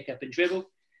 who will pick up and dribble.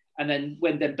 And then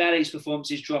when Dembele's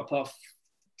performances drop off,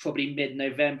 probably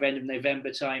mid-November, end of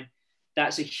November time,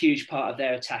 that's a huge part of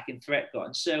their attacking threat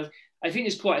gone. So I think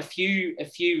there's quite a few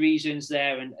reasons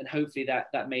there, and hopefully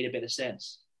that made a bit of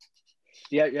sense.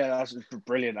 Yeah, that's a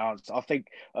brilliant answer. I think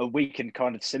we can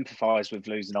kind of sympathise with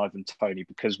losing Ivan Toney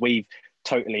because we've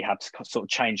totally had to sort of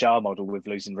change our model with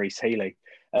losing Reece Healey.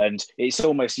 And it's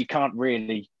almost, you can't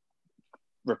really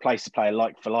replace a player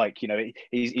like for like. You know,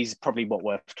 he's probably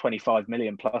worth 25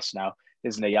 million plus now,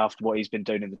 isn't he, after what he's been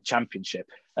doing in the Championship.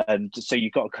 And so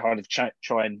you've got to kind of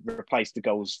try and replace the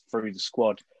goals through the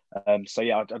squad. So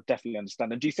yeah, I definitely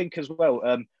understand. And do you think as well,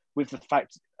 with the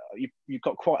fact you've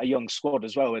got quite a young squad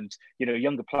as well, and you know,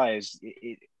 younger players,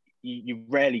 you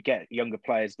rarely get younger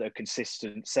players that are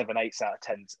consistent 7, 8 out of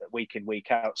 10 week in,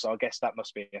 week out. So I guess that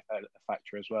must be a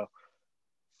factor as well.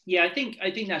 Yeah, I think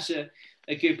that's a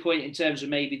good point in terms of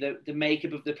maybe the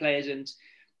makeup of the players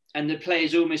and the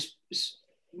players almost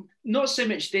not so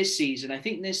much this season. I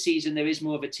think this season there is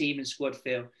more of a team and squad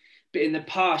feel, but in the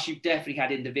past you've definitely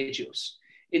had individuals.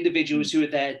 individuals who are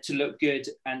there to look good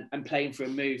and playing for a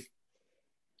move.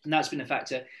 And that's been a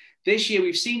factor. This year,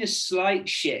 we've seen a slight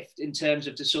shift in terms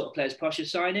of the sort of players Posh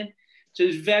is signing. So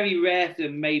it's very rare for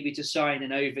them maybe to sign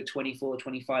an over 24,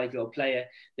 25-year-old player.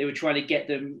 They were trying to get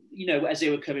them, as they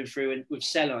were coming through and with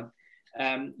Sellon.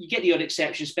 You get the odd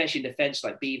exception, especially in defence,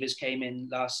 like Beavers came in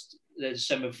the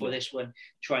summer before this one,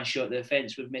 try and short the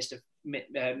defence with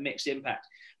mixed impact.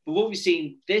 But what we've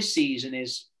seen this season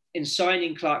is in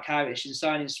signing Clark Harris, in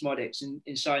signing Smodics,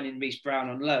 in signing Reece Brown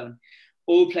on loan,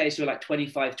 all players who are like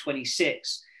 25,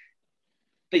 26,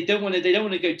 they don't want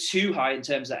to go too high in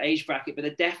terms of that age bracket, but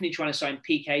they're definitely trying to sign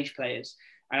peak age players.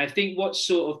 And I think what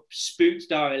sort of spooked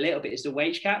Dara a little bit is the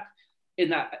wage cap, in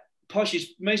that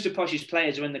most of Posh's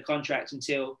players are in the contract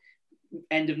until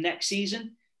end of next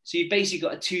season. So you've basically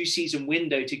got a 2-season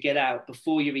window to get out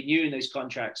before you're renewing those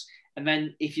contracts. And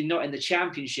then if you're not in the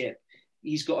Championship,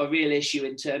 he's got a real issue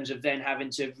in terms of then having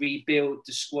to rebuild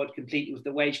the squad completely with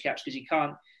the wage caps, because he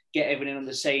can't get everyone on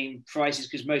the same prices,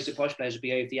 because most of Posh players will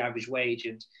be over the average wage,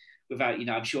 and without,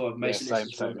 I'm sure most of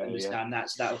this will understand that,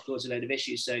 so that will cause a load of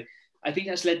issues. So I think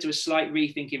that's led to a slight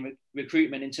rethink in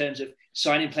recruitment in terms of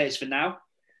signing players for now,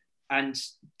 and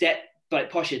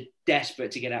Posh are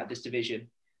desperate to get out of this division.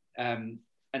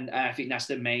 And I think that's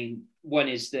the main one.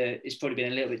 It's probably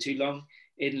been a little bit too long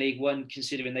in League One,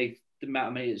 considering the amount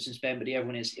of money that's been spent. But the other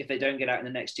one is, if they don't get out in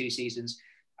the next 2 seasons,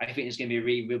 I think it's going to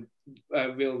be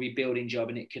a real rebuilding job,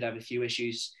 and it could have a few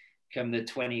issues come the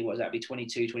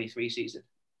 22, 23 season.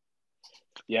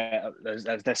 Yeah,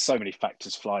 there's so many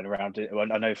factors flying around it.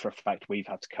 I know for a fact we've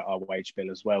had to cut our wage bill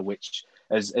as well, which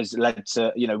has led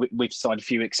to, we've signed a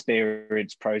few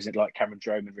experienced pros like Cameron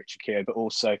Drome and Richard Keogh, but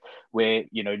also we're,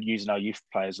 using our youth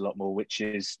players a lot more, which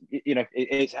is,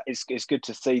 it's good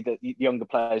to see that younger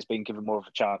players being given more of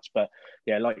a chance. But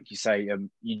yeah, like you say,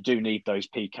 you do need those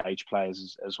peak age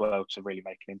players as well to really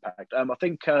make an impact. I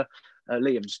think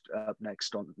Liam's up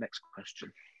next on the next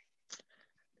question.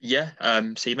 Yeah,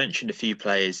 so you mentioned a few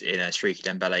players in Streaky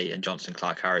Dembele and Johnson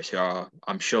Clark-Harris who are,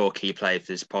 I'm sure, key players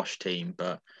for this Posh team,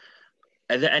 but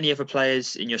are there any other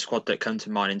players in your squad that come to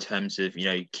mind in terms of,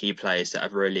 key players that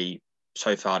have really,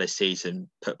 so far this season,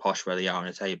 put Posh where they are on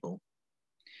the table?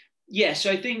 Yeah,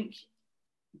 so I think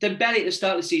Dembele at the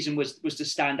start of the season was the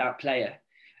standout player,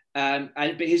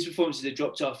 but his performances have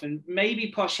dropped off, and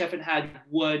maybe Posh haven't had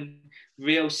one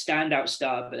real standout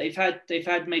star, but they've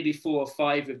had maybe 4 or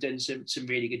 5 who've done some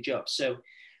really good jobs. So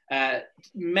I'd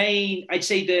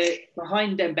say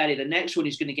behind Dembele, the next one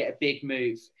who's going to get a big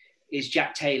move is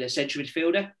Jack Taylor, central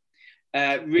midfielder.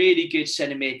 Really good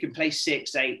centre mid, can play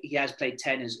 6, 8. He has played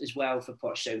 10 as well for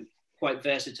Posh, so quite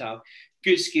versatile.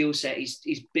 Good skill set. He's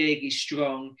big, he's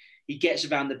strong. He gets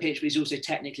around the pitch, but he's also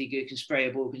technically good, can spray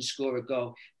a ball, can score a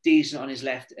goal. Decent on his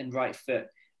left and right foot.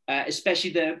 Especially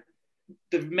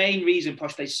the main reason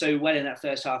Posh played so well in that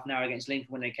first half an hour against Lincoln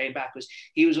when they came back was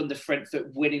he was on the front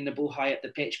foot, winning the ball high up the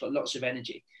pitch, got lots of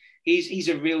energy. He's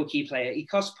a real key player. He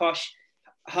cost Posh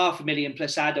 $500,000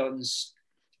 plus add-ons,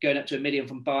 going up to $1 million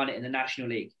from Barnet in the National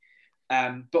League.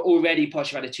 But already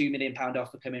Posh had a £2 million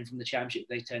offer coming from the Championship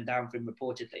they turned down for him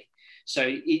reportedly. So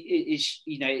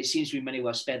it seems to be money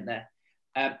well spent there.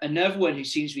 Another one who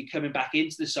seems to be coming back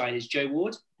into the side is Joe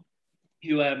Ward,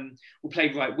 who will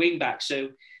play right wing back. So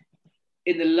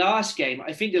in the last game,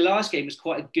 I think the last game was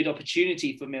quite a good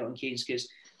opportunity for Milton Keynes, because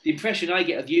the impression I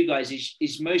get of you guys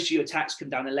is most of your attacks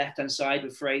come down the left-hand side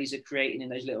with Fraser creating in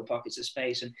those little pockets of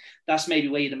space, and that's maybe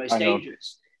where you're the most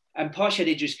dangerous. And Posh had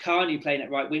Idris Kanu playing at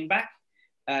right wing-back,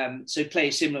 so play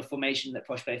a similar formation that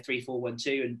Posh played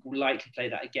 3-4-1-2, and will likely play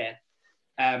that again.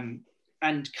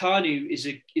 And Kanu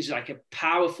is like a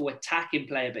powerful attacking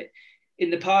player, but in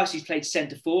the past, he's played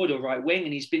centre forward or right wing,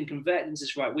 and he's been converted into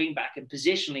this right wing back. And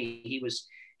positionally, he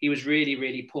was really,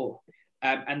 really poor.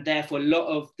 And therefore, a lot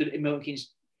of the Milton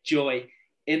Keynes' joy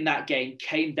in that game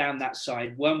came down that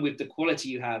side. One, with the quality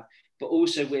you have, but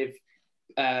also with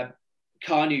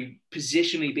Kanu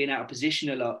positionally being out of position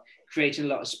a lot, creating a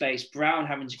lot of space. Brown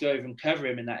having to go over and cover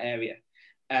him in that area,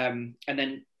 and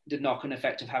then the knock-on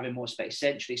effect of having more space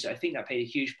centrally. So I think that played a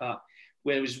huge part.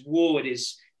 Whereas Ward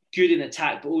is good in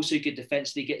attack, but also good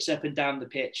defensively, gets up and down the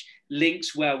pitch,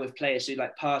 links well with players who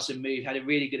like pass and move, had a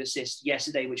really good assist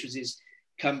yesterday, which was his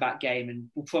comeback game, and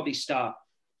will probably start.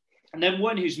 And then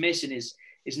one who's missing is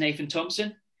Nathan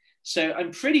Thompson. So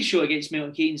I'm pretty sure against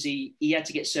Milton Keynes, he had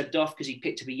to get subbed off because he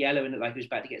picked up a yellow and looked like he was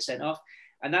about to get sent off.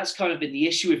 And that's kind of been the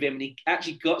issue with him. And he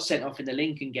actually got sent off in the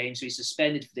Lincoln game, so he's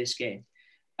suspended for this game.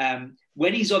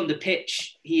 When he's on the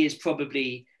pitch, he is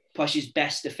probably Posh's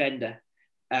best defender.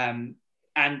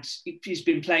 and he's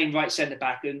been playing right centre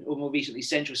back or more recently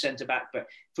central centre back. But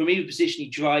from either position, he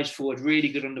drives forward, really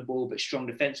good on the ball, but strong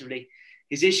defensively.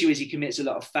 His issue is he commits a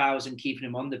lot of fouls and keeping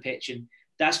him on the pitch, and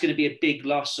that's going to be a big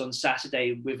loss on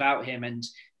Saturday without him. And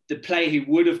the player who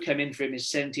would have come in for him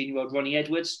is 17-year-old Ronnie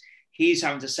Edwards. He's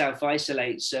having to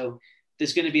self-isolate, so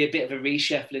there's going to be a bit of a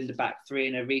reshuffle in the back three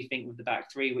and a rethink with the back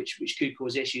three, which could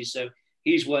cause issues. So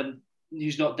he's one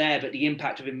who's not there, but the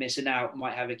impact of him missing out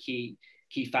might have a key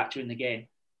factor in the game.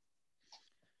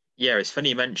 Yeah, it's funny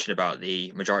you mentioned about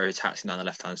the majority of attacks down the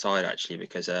left-hand side, actually,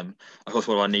 because of course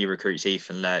one of our new recruits,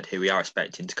 Ethan Laird, who we are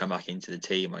expecting to come back into the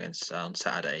team against on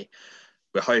Saturday,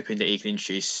 we're hoping that he can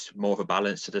introduce more of a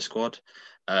balance to the squad,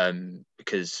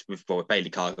 because with Bailey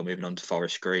Cargill moving on to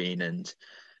Forest Green, and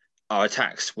our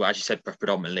attacks were, as you said,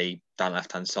 predominantly down the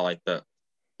left-hand side, but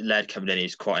Laird coming in,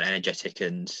 he's quite an energetic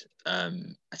and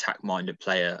attack-minded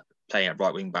player playing at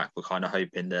right wing back. We're kind of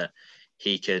hoping that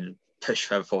he can push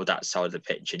further forward that side of the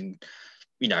pitch and,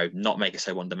 not make it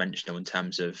so one-dimensional in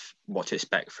terms of what to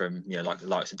expect from, like the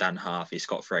likes of Dan Harvey,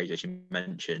 Scott Fraser, as you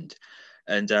mentioned.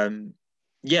 And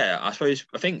I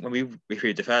think when we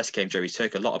reviewed the first game, Joe, we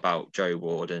spoke a lot about Joe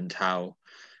Ward and how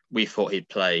we thought he'd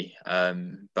play,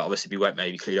 but obviously we weren't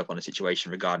maybe clued up on the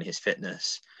situation regarding his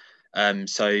fitness. That'd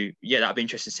be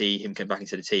interesting to see him come back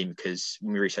into the team, because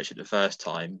when we researched it the first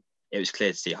time, it was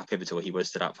clear to see how pivotal he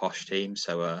was to that Posh team.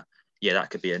 So that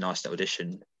could be a nice little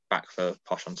addition back for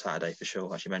Posh on Saturday for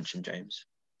sure, as you mentioned, James.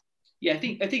 Yeah,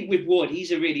 I think with Ward,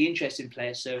 he's a really interesting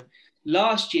player. So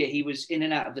last year he was in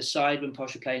and out of the side when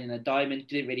Posh were playing in a diamond,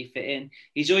 didn't really fit in.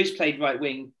 He's always played right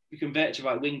wing, converted to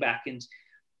right wing back, and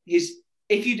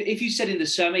if you said in the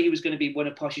summer he was going to be one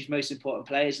of Posh's most important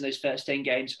players in those first 10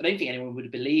 games, I don't think anyone would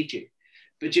have believed you.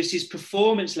 But just his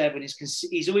performance level,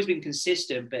 he's always been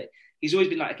consistent, but he's always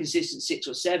been like a consistent 6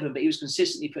 or 7, but he was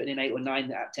consistently putting in 8 or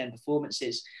 9 out of 10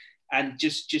 performances. And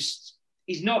just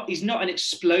he's not an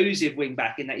explosive wing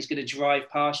back in that he's going to drive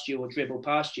past you or dribble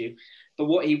past you. But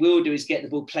what he will do is get the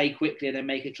ball, play quickly, and then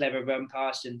make a clever run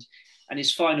past. And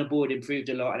his final board improved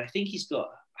a lot. And I think he's got,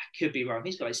 I could be wrong,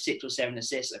 he's got like 6 or 7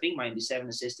 assists. I think might be 7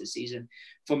 assists this season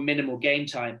from minimal game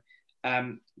time.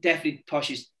 Definitely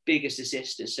Posh's biggest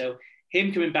assister. So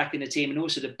him coming back in the team, and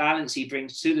also the balance he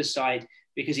brings to the side,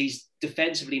 because he's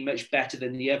defensively much better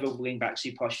than the other wing backs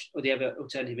who Posh, or the other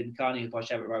alternative in Carney who Posh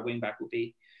have at right wing back, will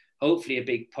be hopefully a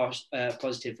big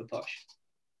positive for Posh.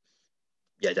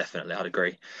 Yeah, definitely, I'd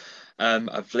agree. I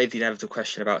believe the inevitable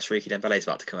question about Siriki Dembele is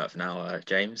about to come up now,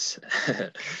 James.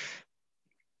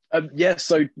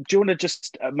 So do you want to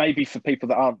just maybe, for people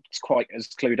that aren't quite as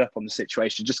clued up on the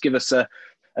situation, just give us a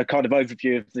kind of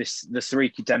overview of the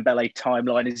Siriki Dembele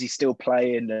timeline? Is he still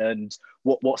playing, and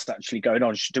what's actually going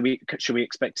on? Should we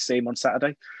expect to see him on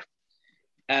Saturday?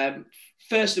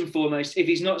 First and foremost, if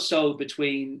he's not sold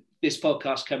between this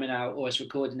podcast coming out or us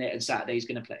recording it and Saturday, he's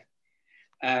going to play.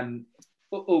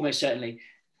 Almost certainly.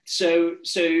 So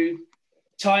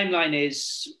timeline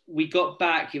is, we got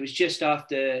back, it was just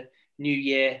after New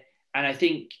Year, and I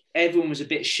think everyone was a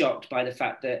bit shocked by the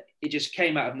fact that it just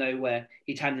came out of nowhere.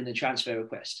 He'd handed in a transfer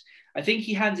request. I think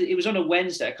it was on a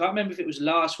Wednesday. I can't remember if it was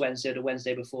last Wednesday or the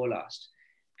Wednesday before last,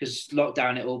 because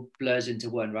lockdown, it all blurs into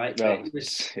one, right? Oh, it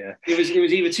was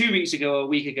either 2 weeks ago or a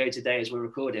week ago today as we're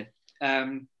recording.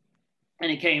 And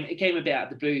it came a bit out of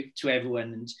the blue to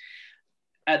everyone. And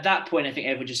at that point, I think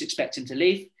everyone just expected him to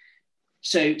leave.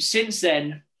 So since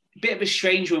then, a bit of a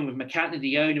strange one with McCanty,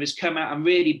 the owner, has come out and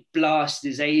really blasted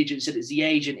his agent, said it's the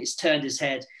agent, it's turned his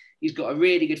head. He's got a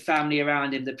really good family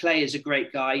around him. The player's a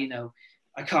great guy.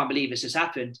 I can't believe this has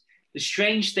happened. The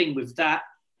strange thing with that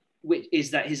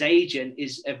is that his agent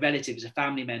is a relative, is a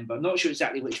family member. I'm not sure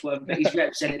exactly which one, but he's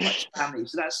represented by his family.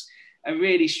 So that's a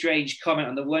really strange comment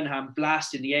on the one hand,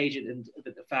 blasting the agent and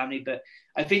the family. But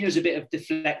I think there's a bit of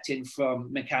deflecting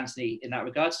from McCanty in that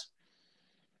regard.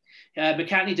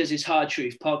 McCanty does his Hard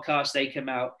Truth podcast. They come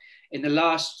out in the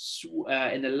last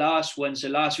one. So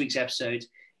last week's episode,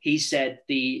 he said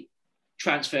the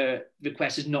transfer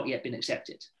request has not yet been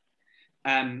accepted.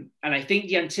 And I think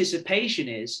the anticipation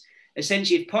is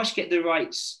essentially, if Posh get the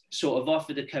right sort of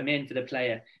offer to come in for the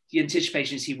player, the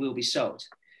anticipation is he will be sold.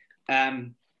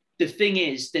 The thing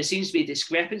is, there seems to be a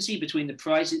discrepancy between the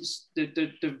prices,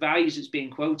 the values that's being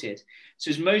quoted.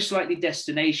 So his most likely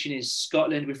destination is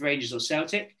Scotland with Rangers or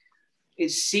Celtic. It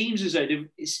seems as though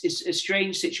it's a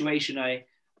strange situation. I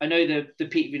know the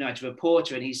Peterborough United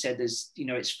reporter, and he said there's,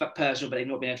 it's personal, but they've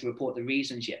not been able to report the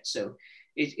reasons yet. So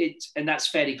and that's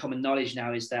fairly common knowledge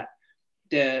now, is that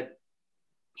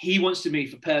he wants to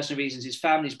move for personal reasons. His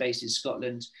family's based in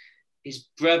Scotland. His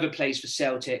brother plays for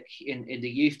Celtic in the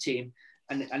youth team.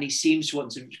 and he seems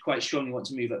to quite strongly want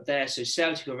to move up there. So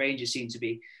Celtic or Rangers seem to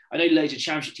be. I know loads of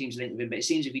Championship teams linked with him, but it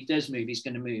seems if he does move, he's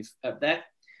going to move up there.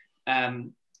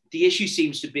 The issue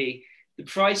seems to be the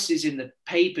prices in the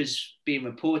papers being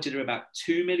reported are about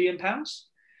 £2 million,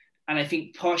 and I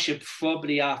think Posh are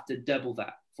probably after double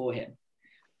that for him.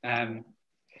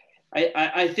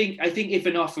 I think if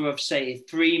an offer of say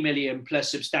 3 million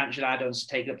plus substantial add-ons to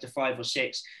take it up to 5 or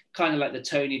 6, kind of like the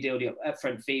Tony deal, the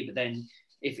upfront fee, but then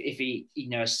if he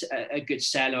a good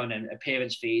sell on and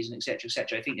appearance fees and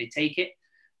etc, I think they take it.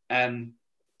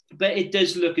 But it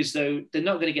does look as though they're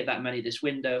not going to get that money this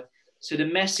window. So the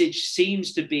message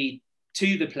seems to be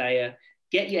to the player: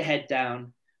 get your head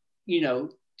down, do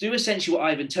essentially what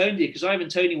Ivan Toney did, because Ivan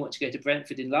Toney wanted to go to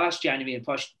Brentford in last January and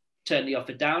Posh turned the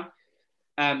offer down.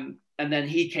 And then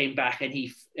he came back and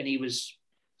he was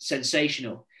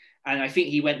sensational. And I think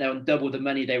he went there on double the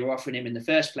money they were offering him in the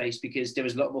first place because there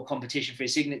was a lot more competition for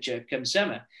his signature come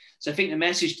summer. So I think the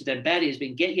message to Dembele has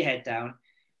been: get your head down,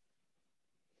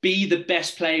 be the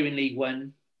best player in League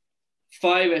One,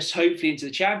 fire us hopefully into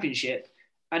the Championship.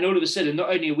 And all of a sudden, not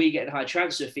only are we getting a higher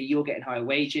transfer fee, you're getting higher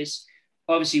wages.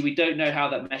 Obviously, we don't know how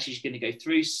that message is going to go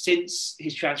through. Since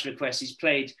his transfer request, he's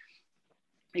played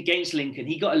against Lincoln.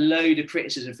 He got a load of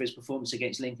criticism for his performance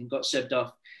against Lincoln, got subbed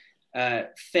off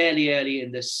fairly early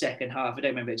in the second half. I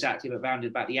don't remember exactly, but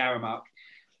rounded about the hour mark.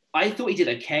 I thought he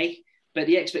did okay, but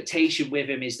the expectation with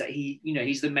him is that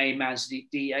he's the main man, so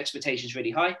the expectation is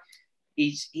really high.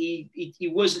 He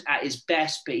wasn't at his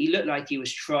best, but he looked like he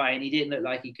was trying. He didn't look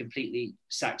like he completely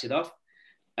sacked it off.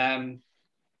 And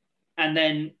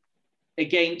then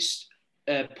against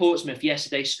Portsmouth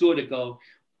yesterday, scored a goal.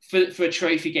 For a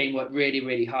trophy game, worked really,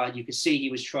 really hard. You could see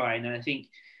he was trying, and I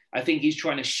think he's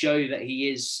trying to show that he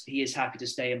is happy to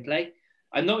stay and play.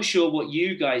 I'm not sure what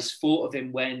you guys thought of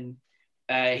him when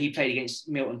he played against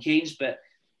Milton Keynes, but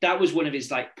that was one of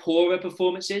his poorer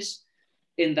performances.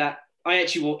 In that, I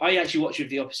actually watched with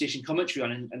the opposition commentary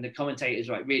on, and the commentators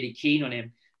were really keen on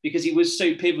him because he was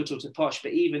so pivotal to Posh.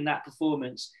 But even that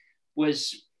performance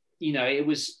was, it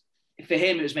was. For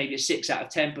him, it was maybe a 6 out of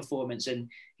 10 performance, and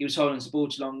he was holding the ball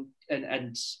too long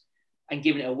and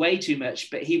giving it away too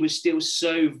much. But he was still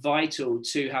so vital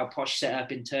to how Posh set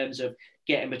up in terms of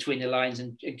getting between the lines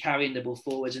and carrying the ball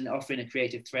forwards and offering a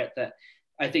creative threat. That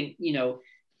I think,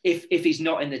 if he's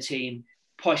not in the team,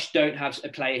 Posh don't have a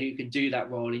player who can do that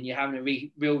role, and you're having a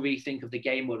real rethink of the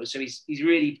game model. So he's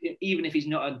really, even if he's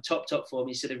not on top form,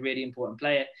 he's still a really important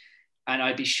player. And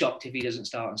I'd be shocked if he doesn't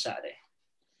start on Saturday.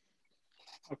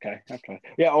 Okay.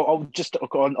 Yeah, I'll just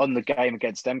on the game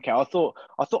against MK.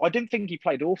 I didn't think he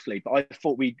played awfully, but I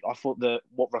thought that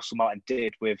what Russell Martin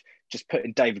did with just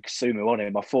putting David Kasumu on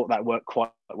him, I thought that worked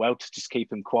quite well to just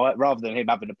keep him quiet rather than him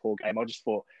having a poor game. I just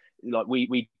thought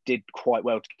we did quite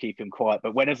well to keep him quiet.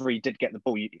 But whenever he did get the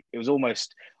ball, it was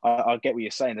almost, I get what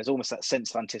you're saying. There's almost that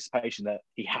sense of anticipation that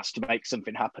he has to make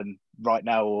something happen right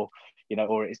now, or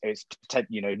it's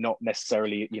not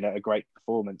necessarily a great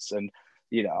performance. And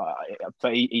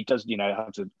but he does,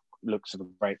 have to look sort of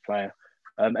a great player.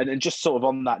 And just sort of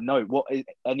on that note, what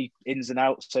any ins and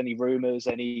outs, any rumours,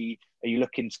 are you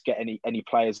looking to get any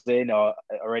players in, or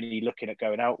any looking at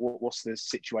going out? What's the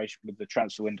situation with the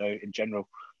transfer window in general?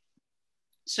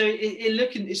 So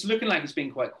it's looking like it's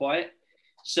been quite quiet.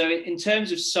 So in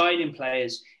terms of signing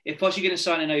players, if Posh are going to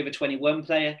sign an over 21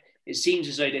 player, it seems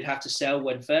as though they'd have to sell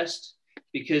one first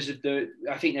because of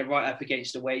I think they're right up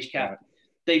against the wage cap. Right.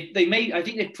 I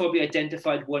think they've probably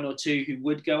identified one or two who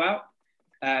would go out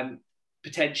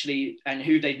potentially, and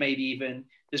who they'd maybe even.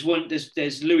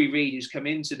 There's Louis Reed, who's come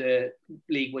into the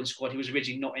League One squad. He was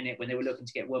originally not in it when they were looking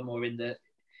to get one more in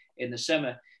the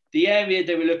summer. The area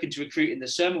they were looking to recruit in the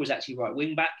summer was actually right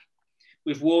wing back,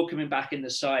 with Ward coming back in the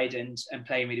side and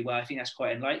playing really well. I think that's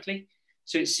quite unlikely.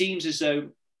 So it seems as though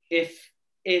if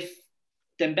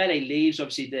Dembele leaves,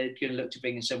 obviously they're going to look to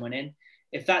bring in someone in.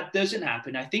 If that doesn't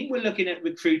happen, I think we're looking at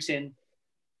recruiting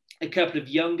a couple of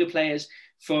younger players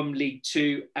from League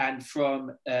Two and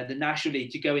from the National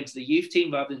League to go into the youth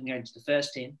team rather than going to the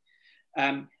first team.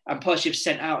 And Posh have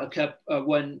sent out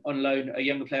one on loan, a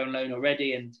younger player on loan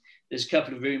already, and there's a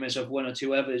couple of rumours of one or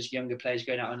two others, younger players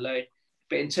going out on loan.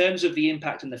 But in terms of the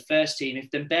impact on the first team, if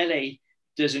Dembele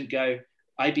doesn't go,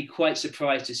 I'd be quite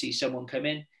surprised to see someone come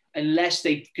in, unless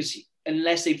they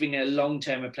bring a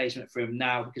long-term replacement for him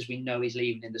now, because we know he's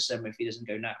leaving in the summer if he doesn't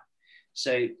go now.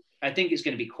 So I think it's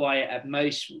going to be quiet. At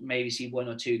most, maybe see one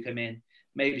or two come in,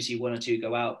 maybe see one or two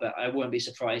go out, but I won't be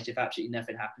surprised if absolutely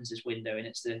nothing happens this window and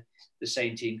it's the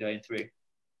same team going through.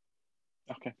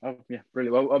 Okay. Oh, yeah, really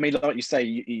well. I mean, like you say,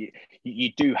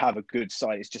 you do have a good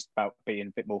side. It's just about being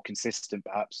a bit more consistent,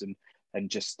 perhaps, and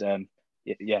just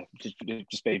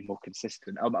just being more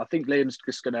consistent. I think Liam's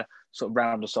just going to sort of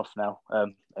round us off now,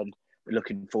 and we're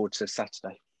looking forward to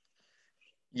Saturday.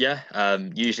 Yeah,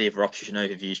 usually for opposition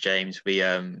overviews, James, we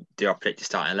do our predicted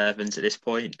starting 11s at this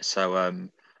point. So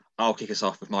I'll kick us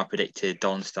off with my predicted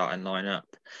Don starting lineup.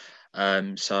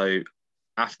 So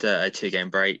after a 2-game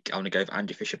break, I'm going to go with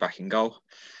Andy Fisher back in goal.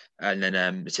 And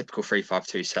then the typical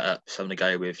 3-5-2 setup. So I'm going to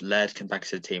go with Laird come back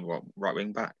to the team right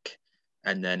wing back.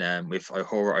 And then with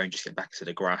O'Hora just get back to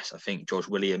the grass, I think George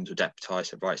Williams will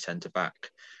deputise at right centre back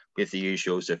with the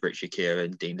usuals of Richie Keogh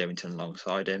and Dean Livington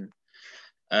alongside him.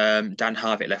 Dan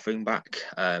Harvey left wing back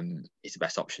is the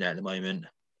best option there at the moment.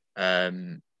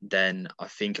 Then I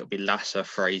think it'll be Lasser,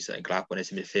 Fraser and Gladwin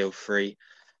as a midfield three.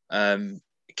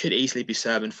 It could easily be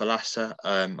Sermon for Lasser.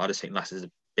 I just think Lasser's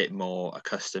a bit more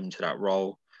accustomed to that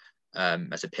role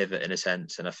as a pivot in a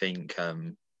sense. And I think, if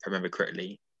I remember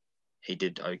correctly, he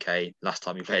did okay last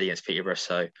time he played against Peterborough.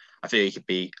 So I think he could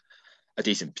be a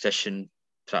decent position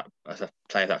as a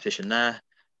player of that position there.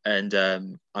 And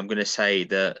I'm going to say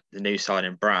that the new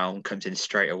signing Brown comes in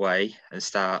straight away and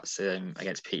starts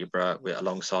against Peterborough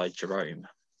alongside Jerome.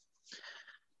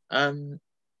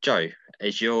 Joe,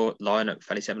 is your lineup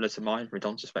fairly similar to mine from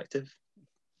Don's perspective?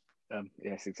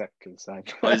 Yes, exactly the same.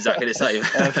 Oh, exactly the same.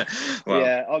 Well.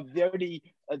 Yeah,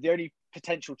 the only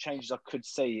potential changes I could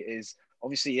see is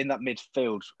obviously in that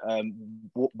midfield.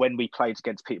 When we played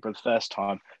against Peterborough the first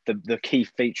time, the key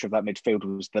feature of that midfield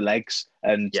was the legs,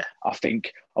 and I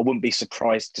think I wouldn't be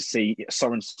surprised to see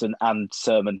Sorensen and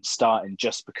Sermon starting,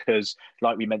 just because,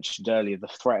 like we mentioned earlier, the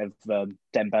threat of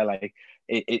Dembele.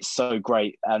 It's so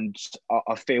great, and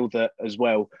I feel that as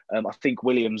well. I think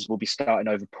Williams will be starting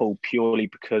over Paul purely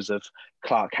because of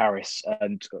Clark Harris,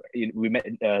 and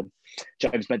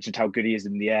James mentioned how good he is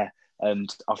in the air,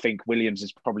 and I think Williams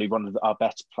is probably one of our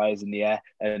better players in the air.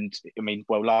 And I mean,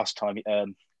 well, last time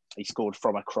he scored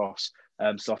from a cross,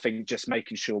 so I think just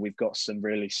making sure we've got some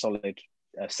really solid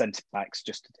centre backs,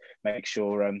 just to make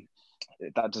sure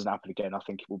that doesn't happen again. I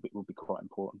think it will be quite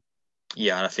important.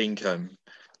 Yeah, and I think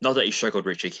not that he struggled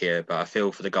Richard here, but I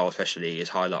feel for the goal especially,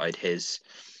 he's highlighted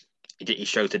he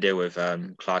struggled to deal with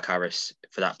Clark Harris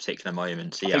for that particular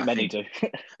moment. So, I think many do.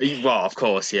 Well, of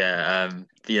course, yeah.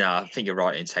 I think you're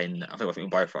right in saying. I think we're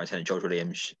both right in saying George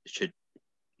Williams should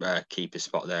keep his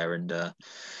spot there and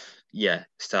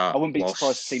start. I wouldn't be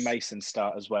surprised to see Mason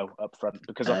start as well up front,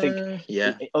 because I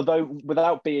think although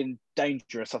without being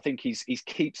dangerous, I think he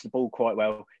keeps the ball quite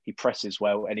well. He presses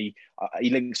well, and he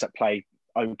links up play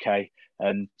okay.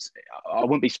 And I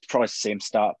wouldn't be surprised to see him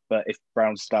start. But if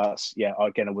Brown starts, I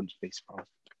wouldn't be surprised.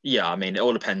 Yeah, I mean, it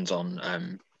all depends on.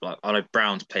 I know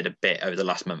Brown's played a bit over the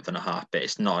last month and a half, but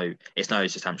it's no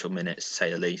substantial minutes to say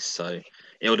the least. So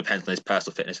it all depends on his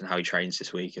personal fitness and how he trains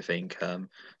this week, I think.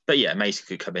 But yeah, Mason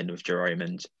could come in with Jerome,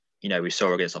 and we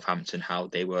saw against Southampton how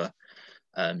they were,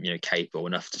 capable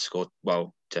enough to score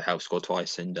to help score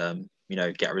twice and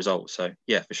get a result. So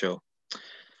yeah, for sure.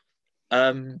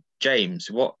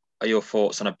 James, what are your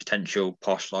thoughts on a potential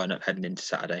Posh lineup heading into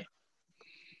Saturday?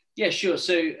 Yeah, sure.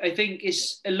 So I think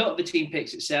it's a lot of the team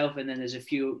picks itself, and then there's a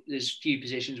few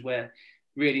positions where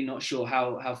really not sure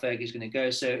how Fergie's going to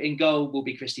go. So in goal will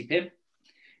be Christy Pym.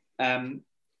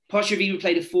 Posh have either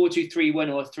played a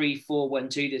 4-2-3-1 or a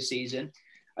 3-4-1-2 this season.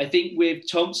 I think with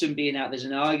Thompson being out, there's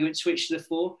an argument switch to the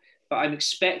 4, but I'm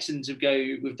expecting to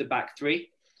go with the back 3.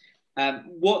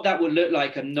 What that will look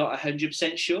like, I'm not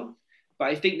 100% sure, but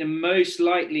I think the most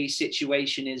likely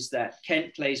situation is that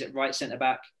Kent plays at right centre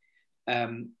back.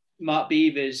 Mark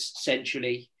Beavers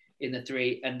centrally in the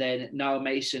 3, and then Niall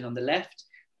Mason on the left.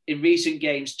 In recent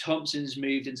games, Thompson's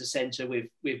moved into centre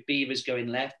with Beavers going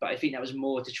left, but I think that was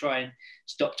more to try and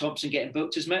stop Thompson getting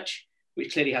booked as much,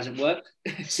 which clearly hasn't worked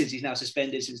since he's now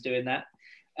suspended since doing that.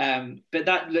 But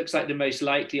that looks like the most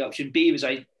likely option. Beavers,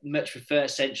 I much prefer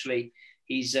centrally.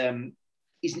 He's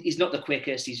not the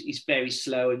quickest. He's very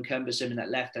slow and cumbersome in that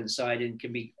left-hand side and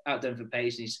can be outdone for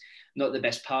pace. And he's not the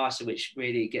best passer, which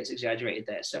really gets exaggerated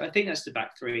there. So I think that's the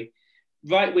back 3.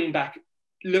 Right wing back,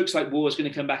 looks like Ward's going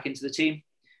to come back into the team.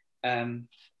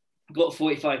 Got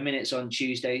 45 minutes on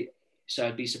Tuesday, so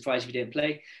I'd be surprised if he didn't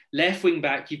play. Left wing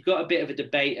back, you've got a bit of a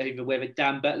debate over whether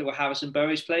Dan Butler or Harrison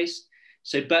Burrows plays.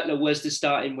 So Butler was the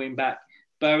starting wing back.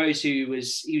 Burrows, who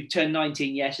turned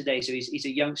 19 yesterday, so he's a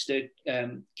youngster,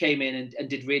 came in and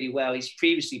did really well. He's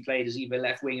previously played as either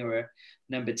left wing or a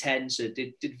number 10, so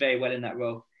did very well in that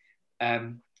role.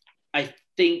 I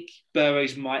think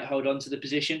Burrows might hold on to the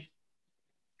position.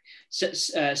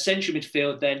 Central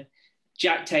midfield then,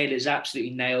 Jack Taylor's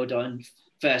absolutely nailed on.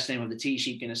 First name on the tee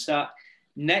sheet, going to start.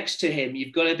 Next to him,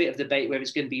 you've got a bit of debate whether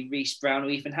it's going to be Reece Brown or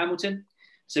Ethan Hamilton.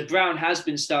 So Brown has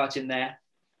been starting there.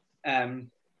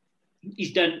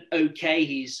 He's done okay.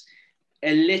 He's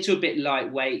a little bit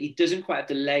lightweight. He doesn't quite have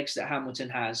the legs that Hamilton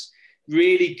has.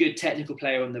 Really good technical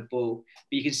player on the ball.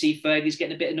 But you can see Fergie's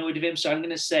getting a bit annoyed with him. So I'm going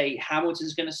to say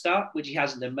Hamilton's going to start, which he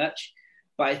hasn't done much.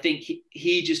 But I think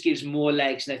he just gives more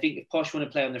legs. And I think if Posh want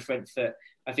to play on the front foot,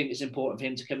 I think it's important for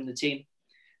him to come in the team.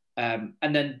 And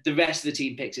then the rest of the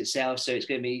team picks itself. So it's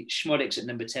going to be Schmodix at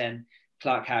number 10,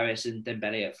 Clark Harris and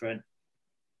Dembele up front.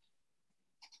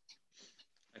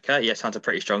 Okay, yeah, sounds a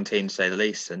pretty strong team to say the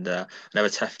least, and another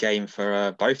tough game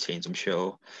for both teams, I'm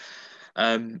sure.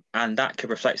 And that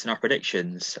could reflect in our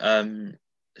predictions.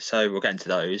 So we'll get into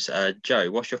those.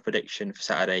 Joe, what's your prediction for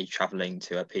Saturday travelling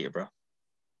to Peterborough?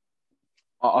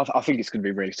 I think it's going to be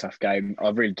a really tough game. I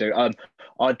really do.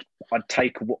 I'd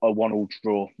take a 1-1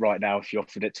 draw right now if you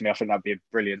offered it to me. I think that'd be a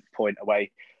brilliant point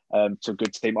away to a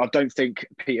good team. I don't think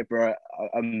Peterborough.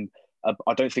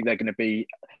 I don't think they're going to be.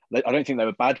 I don't think they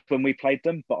were bad when we played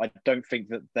them, but I don't think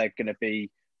that they're going to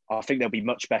be. I think they'll be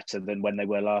much better than when they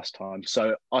were last time.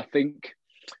 So I think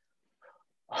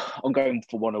I'm going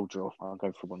for 1-1 draw. I'll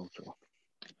go for 1-1 draw.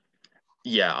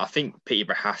 Yeah, I think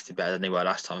Peterborough have to be better than they were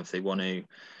last time if they want to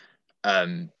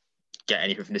get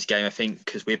anything from this game. I think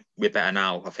because we're better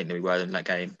now, I think, than we were in that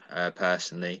game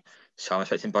personally. So I'm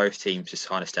expecting both teams to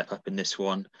kind of step up in this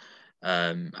one.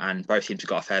 And both teams have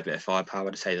got a fair bit of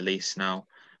firepower, to say the least, now.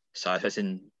 So I'm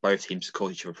expecting both teams to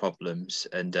cause each other problems.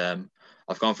 And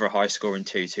I've gone for a high-scoring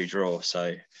 2-2 draw.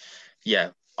 So,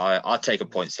 yeah, I'd take a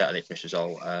point certainly from this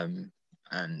result.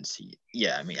 And,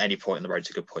 yeah, I mean, any point on the road's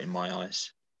a good point in my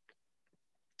eyes.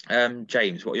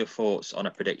 James, what are your thoughts on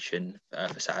a prediction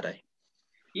for Saturday?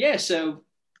 Yeah, so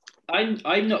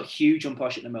I'm not huge on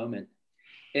Posh at the moment.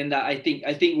 In that I think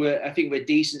we're a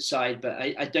decent side, but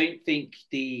I don't think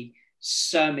the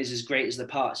sum is as great as the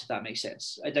parts, if that makes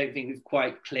sense. I don't think we've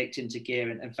quite clicked into gear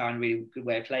and found a really good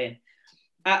way of playing.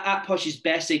 At Posh's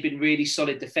best, they've been really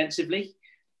solid defensively,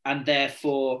 and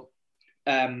therefore,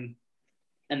 and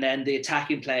then the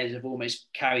attacking players have almost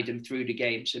carried them through the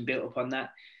games and built upon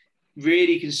that.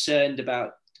 Really concerned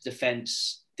about the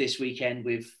defence this weekend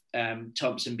with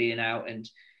Thompson being out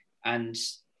and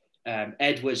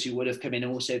Edwards, who would have come in,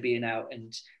 also being out,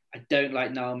 and I don't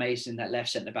like Niall Mason, that left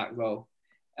centre back role.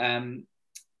 I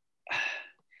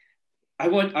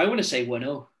want to say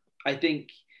 1-0. I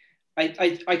think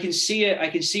I can see it. I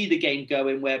can see the game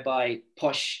going whereby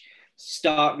Posh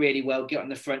start really well, get on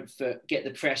the front foot, get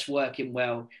the press working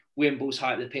well, win balls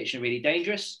high up the pitch and really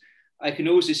dangerous. I can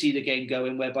also see the game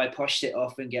going whereby Posh sit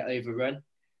off and get overrun,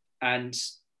 and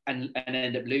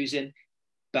end up losing.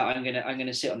 But I'm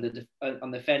gonna sit on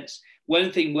the fence.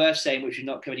 One thing worth saying, which we've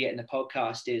not covered yet in the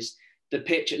podcast, is the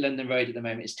pitch at London Road at the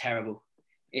moment is terrible.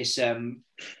 It's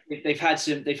they've had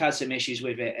some issues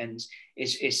with it, and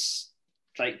it's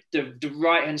like the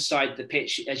right hand side of the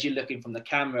pitch, as you're looking from the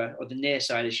camera, or the near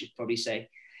side, I should probably say,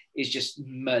 is just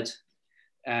mud.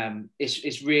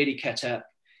 It's really cut up.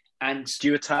 And do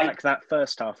you attack that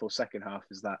first half or second half?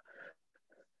 Is that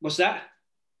what's that?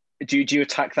 Do you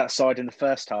attack that side in the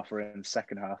first half or in the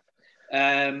second half?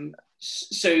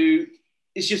 So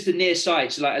it's just the near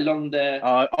side, so like along the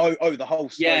the whole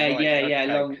side. Yeah, right. Okay.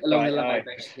 along the line,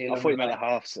 basically. I thought you meant the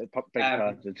halves.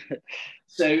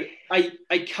 So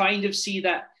I kind of see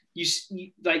that you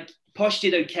like Posh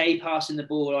did okay passing the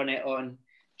ball on it on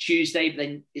Tuesday, but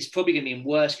then it's probably going to be in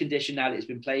worse condition now that it's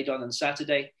been played on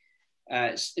Saturday.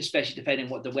 Especially depending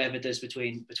on what the weather does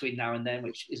between now and then,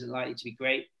 which isn't likely to be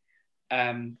great.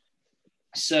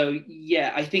 So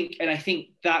yeah, I think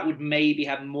that would maybe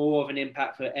have more of an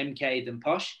impact for MK than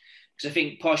Posh, because I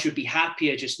think Posh would be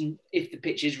happier just if the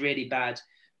pitch is really bad,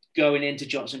 going into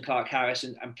Johnson Clark Harris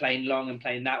and playing long and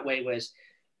playing that way. Whereas,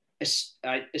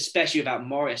 especially without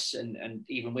Morris and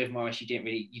even with Morris, you didn't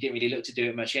really look to do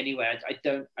it much anyway.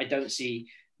 I don't see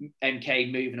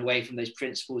MK moving away from those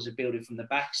principles of building from the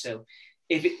back. So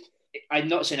I'm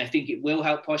not saying I think it will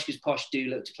help Posh, because Posh do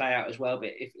look to play out as well, but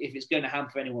if it's going to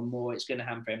hamper anyone more, it's going to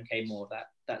hamper MK more,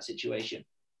 that situation.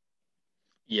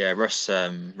 Yeah, Russ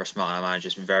Martin, our manager,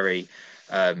 has been very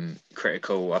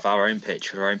critical of our own pitch,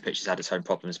 because our own pitch has had its own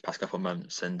problems the past couple of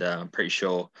months, and I'm pretty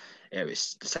sure it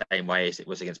was the same way as it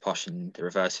was against Posh in the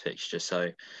reverse fixture.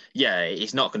 So yeah,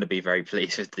 he's not going to be very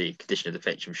pleased with the condition of the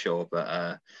pitch, I'm sure,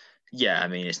 but yeah, I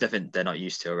mean, it's nothing they're not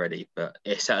used to already, but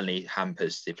it certainly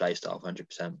hampers the play style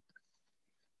 100%.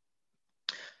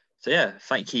 So yeah,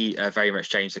 thank you very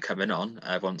much, James, for coming on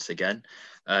once again.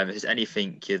 If there's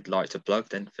anything you'd like to plug,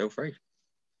 then feel free.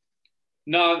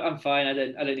 No, I'm fine. I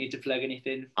don't need to plug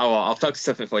anything. Oh, well, I'll plug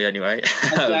something for you anyway.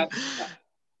 I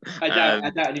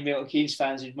doubt any Milton Keynes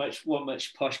fans want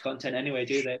much Posh content anyway,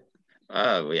 do they?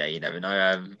 Oh yeah, you never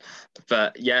know.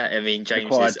 But yeah, I mean, James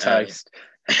Acquired is taste.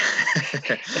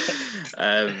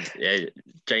 yeah,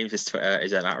 James's Twitter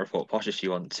is at Report Posh if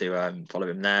you want to follow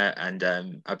him there.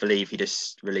 And I believe he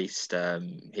just released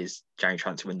his January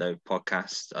transfer window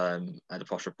podcast at the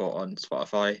Posh Report on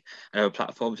Spotify and other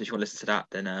platforms. If you want to listen to that,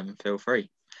 then feel free.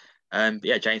 But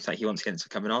yeah, James, thank you once again for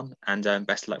coming on, and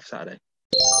best of luck for Saturday.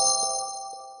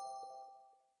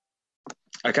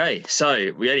 Okay,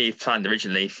 so we only planned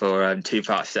originally for 2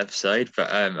 parts of this episode, but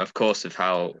of course, with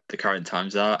how the current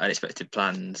times are, unexpected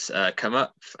plans come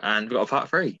up, and we've got a part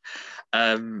 3.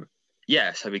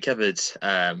 Yeah, so we covered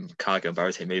Cargo and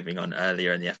Boateng moving on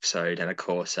earlier in the episode, and of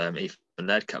course, Ethan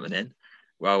Laird coming in.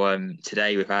 Well,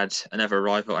 today we've had another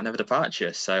arrival, another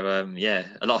departure. So yeah,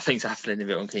 a lot of things happening in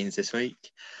Milton Keynes this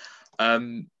week.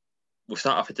 We'll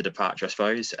start off with the departure, I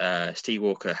suppose. Steve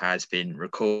Walker has been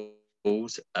recalled.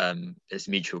 As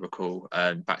mutual recall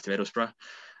back to Middlesbrough.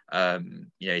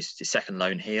 He's his second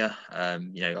loan here.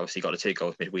 Obviously got the 2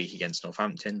 goals midweek against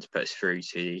Northampton to put us through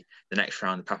to the next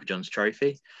round of Papa John's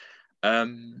Trophy.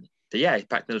 But yeah, he's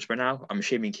back to Middlesbrough now. I'm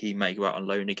assuming he may go out on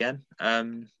loan again.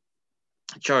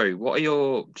 Joe, what are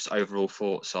your just overall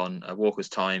thoughts on Walker's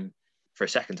time for a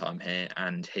second time here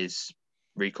and his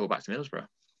recall back to Middlesbrough?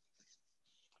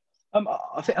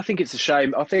 I think it's a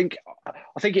shame. I think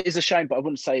it is a shame, but I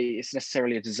wouldn't say it's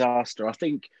necessarily a disaster. I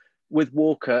think with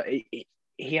Walker,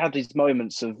 he had his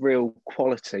moments of real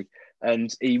quality,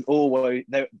 and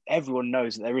everyone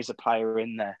knows that there is a player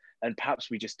in there, and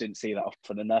perhaps we just didn't see that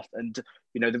often enough. And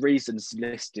the reasons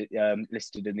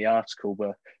listed in the article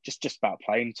were just about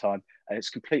playing time, and it's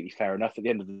completely fair enough. At the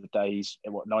end of the day, he's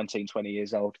 19, 20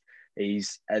 years old. I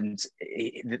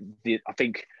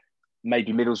think.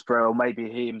 Maybe Middlesbrough, or maybe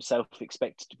he himself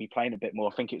expected to be playing a bit more.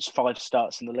 I think it was 5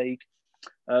 starts in the league.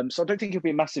 So I don't think it'll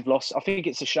be a massive loss. I think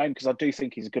it's a shame because I do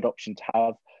think he's a good option to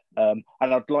have. And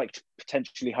I'd like to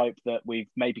potentially hope that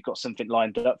we've maybe got something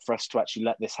lined up for us to actually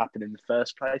let this happen in the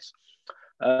first place.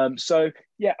 So,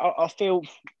 yeah, I feel,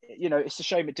 it's a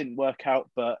shame it didn't work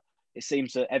out, but it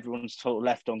seems that everyone's sort of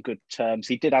left on good terms.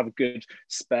 He did have a good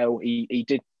spell. He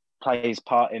did play his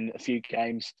part in a few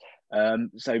games.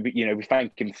 So we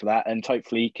thank him for that, and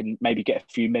hopefully he can maybe get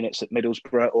a few minutes at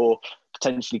Middlesbrough, or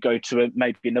potentially go to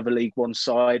maybe another League One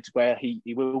side where he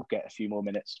will get a few more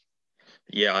minutes.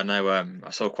 Yeah, I know. I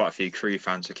saw quite a few Crewe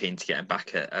fans were keen to get him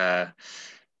back at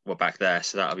back there,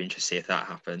 so that'll be interesting if that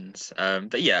happens.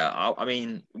 But yeah, I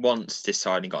mean, once this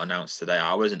signing got announced today,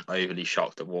 I wasn't overly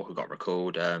shocked that Walker got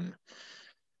recalled.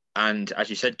 And as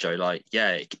you said, Joe,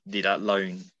 that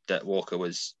loan that Walker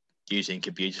was using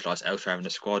could be utilised elsewhere in the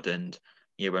squad. And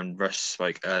when Russ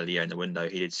spoke earlier in the window,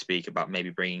 he did speak about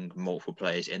maybe bringing multiple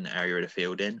players in the area of the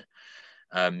field in.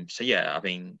 So yeah, I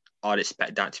mean, I'd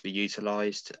expect that to be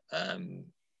utilised,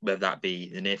 whether that be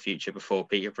in the near future before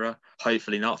Peterborough.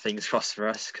 Hopefully not, fingers crossed for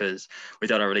us, because we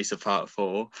don't have a release of part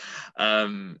 4.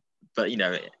 But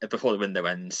before the window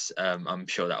ends, I'm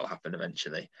sure that will happen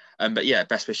eventually. But yeah,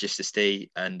 best wishes to Steve,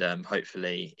 and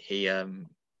hopefully he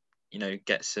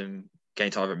gets some game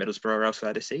time at Middlesbrough or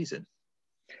elsewhere this season.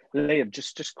 Liam,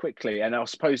 just quickly, and I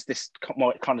suppose this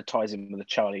might kind of ties in with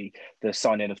the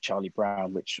signing of Charlie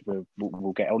Brown, which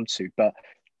we'll get onto. But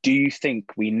do you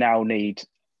think we now need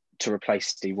to replace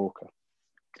Steve Walker?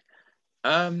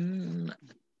 No.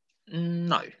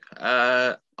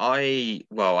 I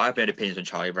have made opinions on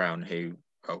Charlie Brown, who,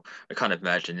 we're kind of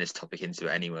merging this topic into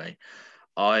it anyway.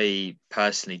 I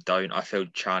personally don't. I feel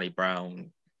Charlie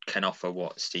Brown can offer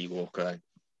what Steve Walker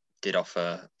did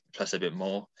offer, plus a bit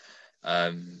more.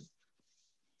 I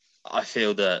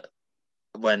feel that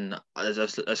when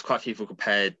there's quite a few people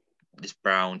compared this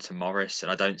Brown to Morris,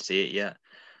 and I don't see it yet.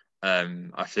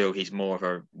 I feel he's more of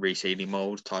a Reece Healey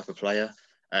mould type of player,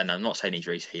 and I'm not saying he's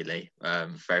Reece Healey.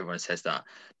 For everyone who says that,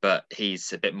 but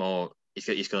he's a bit more. He's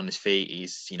good on his feet.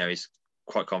 He's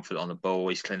quite confident on the ball.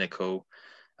 He's clinical.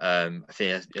 I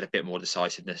think he had a bit more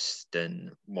decisiveness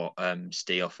than what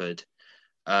Steve offered.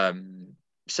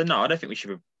 So no, I don't think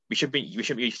we shouldn't be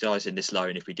utilising this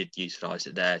loan if we did utilise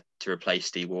it there to replace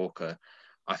Steve Walker.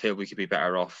 I feel we could be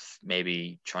better off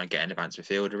maybe trying to get an advanced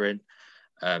midfielder in,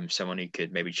 someone who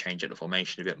could maybe change up the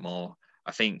formation a bit more.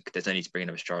 I think there's no need to bring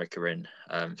another striker in,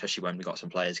 especially when we've got some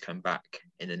players come back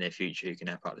in the near future who can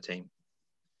help out the team.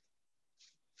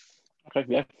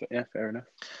 Okay, yeah, fair enough.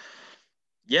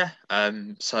 Yeah,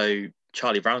 so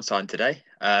Charlie Brown signed today.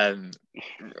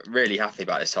 Really happy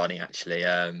about this signing, actually.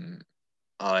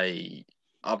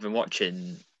 I've been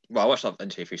watching. Well, I watched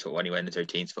into free football anyway, into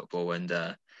teens football, and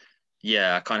I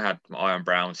kind of had my eye on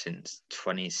Brown since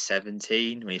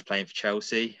 2017 when he's playing for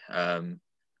Chelsea, and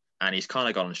he's kind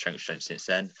of gone on strength since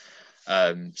then.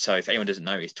 So if anyone doesn't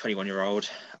know, he's 21-year-old,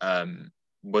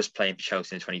 was playing for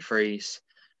Chelsea in the 23s,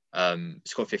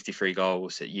 scored 53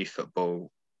 goals at youth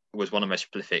football, was one of the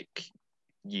most prolific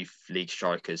youth league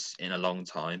strikers in a long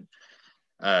time.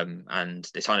 And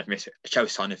they signed him, Chelsea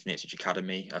signed him from the Ipswich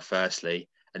Academy firstly,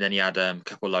 and then he had a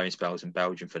couple of loan spells in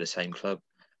Belgium for the same club.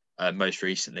 Most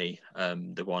recently,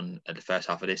 the one at the first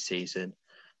half of this season.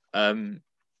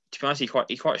 To be honest,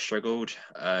 he quite struggled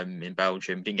in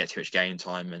Belgium. Didn't get too much game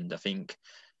time, and I think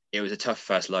it was a tough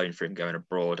first loan for him going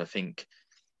abroad. I think,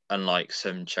 unlike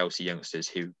some Chelsea youngsters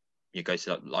who you go to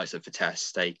the likes of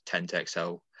Vitesse, they tend to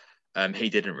excel. He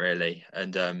didn't really,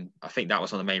 and I think that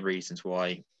was one of the main reasons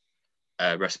why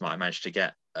Russ Martin managed to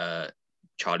get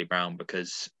Charlie Brown,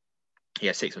 because he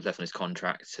had 6 months left on his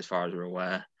contract, as far as we're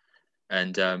aware,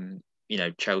 and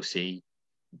Chelsea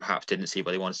perhaps didn't see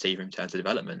what they wanted to see from him in terms of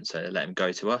development, so they let him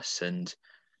go to us. And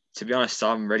to be honest,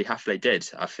 I'm really happy they did.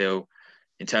 I feel,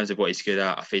 in terms of what he's good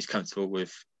at, I feel he's comfortable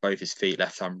with both his feet,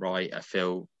 left and right. I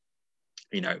feel,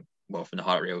 from the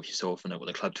highlight reel you saw from what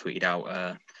the club tweeted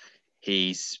out,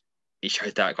 he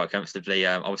showed that quite comfortably.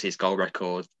 Obviously, his goal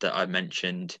record that I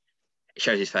mentioned, it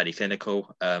shows he's fairly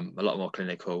clinical, a lot more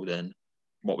clinical than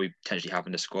what we potentially have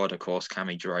in the squad. Of course,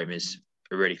 Cammy Jerome is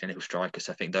a really clinical striker,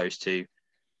 so I think those two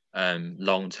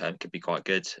long term could be quite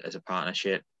good as a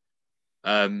partnership.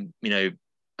 A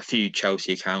few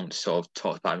Chelsea accounts sort of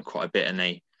talked about him quite a bit, and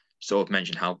they sort of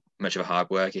mentioned how much of a hard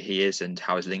worker he is and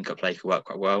how his link-up play could work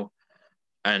quite well.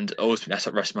 And ultimately, that's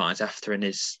what Russ Martin's after in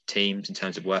his teams in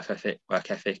terms of work ethic.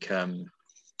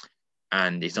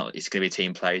 And he's going to be a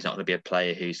team player. He's not going to be a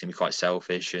player who's going to be quite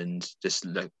selfish and just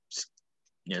look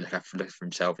for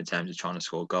himself in terms of trying to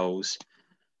score goals.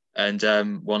 And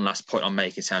one last point I'll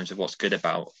make in terms of what's good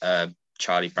about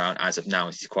Charlie Brown as of now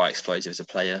is he's quite explosive as a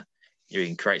player. He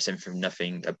can create something from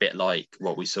nothing, a bit like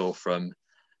what we saw from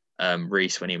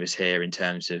Reece when he was here, in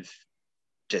terms of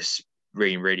just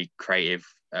really, really creative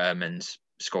and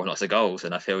scoring lots of goals.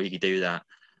 And I feel he could do that,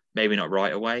 maybe not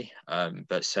right away,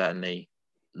 but certainly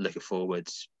looking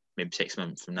forwards, maybe 6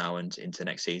 months from now and into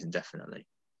next season, definitely.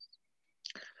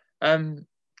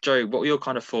 Joe, what were your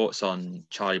kind of thoughts on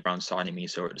Charlie Brown signing when you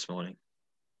saw it this morning?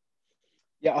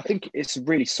 Yeah, I think it's a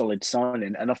really solid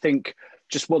signing. And I think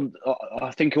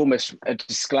almost a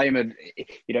disclaimer,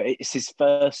 it's his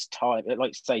first time. Like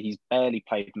you say, he's barely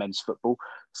played men's football.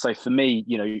 So for me,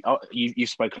 you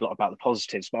spoke a lot about the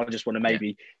positives, but I just want to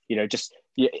maybe, at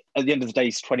the end of the day,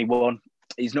 he's 21.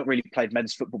 He's not really played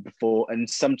men's football before. And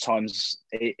sometimes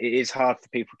it is hard for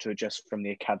people to adjust from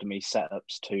the academy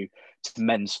setups to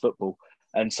men's football.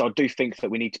 And so I do think that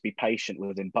we need to be patient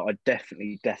with him, but I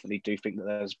definitely do think that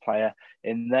there's a player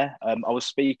in there. I was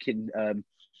speaking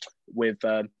with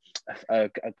a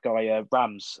guy,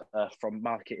 Rams, from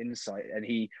Market Insight, and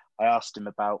I asked him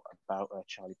about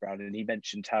Charlie Brown, and he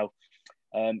mentioned how,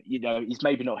 he's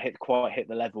maybe not quite hit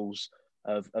the levels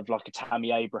of like a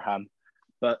Tammy Abraham,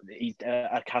 but he's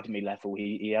academy level.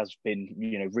 He has been,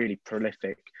 really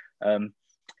prolific.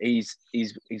 He's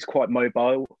quite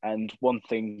mobile, and one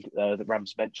thing that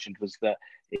Rams mentioned was that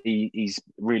he's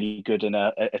really good in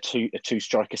a two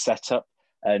striker setup,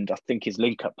 and I think his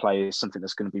link up play is something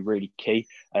that's going to be really key,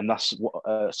 and that's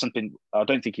something I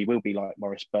don't think he will be like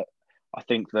Morris, but I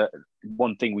think that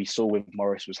one thing we saw with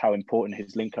Morris was how important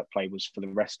his link up play was for the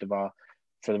rest of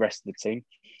the team.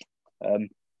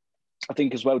 I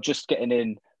think as well, just getting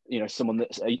in, someone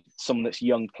that's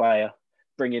young player.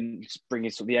 Bringing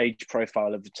sort of the age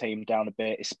profile of the team down a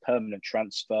bit. It's a permanent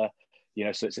transfer,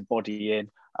 so it's a body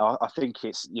in. I think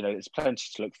it's plenty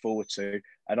to look forward to,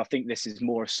 and I think this is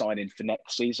more a signing for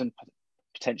next season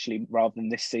potentially rather than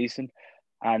this season.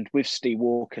 And with Steve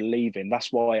Walker leaving,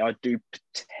 that's why I do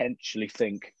potentially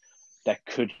think there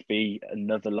could be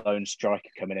another lone striker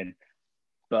coming in.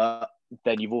 But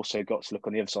then you've also got to look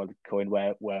on the other side of the coin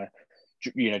where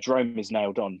Jerome is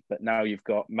nailed on, but now you've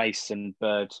got Mason,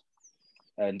 Bird,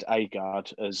 and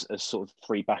Agard as sort of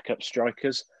 3 backup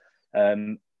strikers.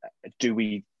 Do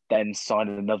we then sign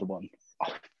another one?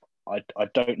 I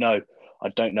don't know.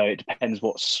 It depends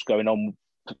what's going on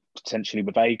potentially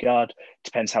with Agard.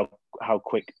 Depends how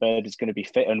quick Bird is going to be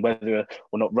fit, and whether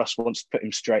or not Russ wants to put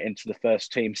him straight into the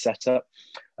first team setup.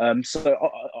 So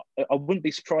I wouldn't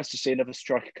be surprised to see another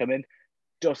striker come in.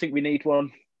 Do I think we need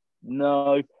one?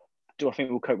 No. Do I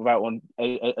think we'll cope without one?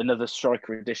 Another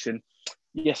striker addition?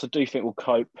 Yes, I do think we'll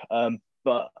cope,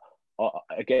 but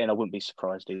again, I wouldn't be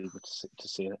surprised either to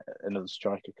see another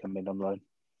striker come in on loan.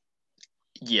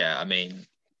 Yeah, I mean,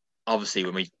 obviously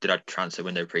when we did our transfer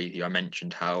window preview, I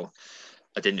mentioned how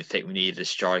I didn't think we needed a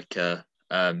striker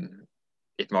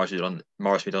if Morris was on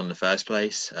in the first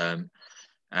place, and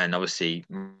obviously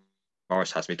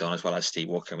Morris has moved on, as well as Steve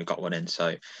Walker, and we got one in.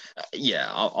 So,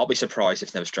 I'll be surprised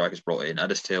if no strikers brought in. I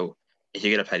just feel if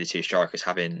you're going to play the 2 strikers,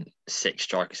 having 6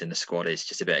 strikers in the squad is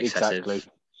just a bit excessive. Exactly.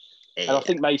 And I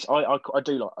think Mason, I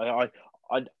do like.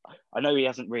 I know he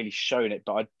hasn't really shown it,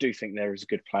 but I do think there is a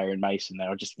good player in Mason there.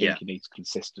 I just think he needs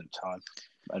consistent time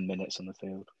and minutes on the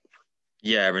field.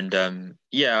 Yeah, and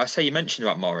I say you mentioned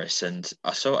about Morris, and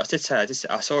I saw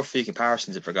a few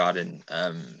comparisons regarding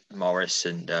Morris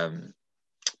and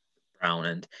Brown,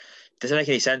 and it doesn't make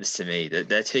any sense to me that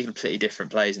they're 2 completely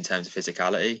different players in terms of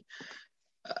physicality.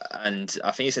 And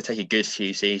I think it's going to take a good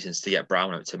few seasons to get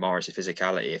Brown up to Morris'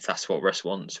 physicality if that's what Russ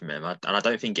wants from him. And I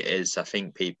don't think it is. I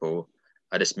think people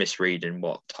are just misreading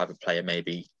what type of player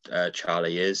maybe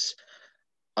Charlie is.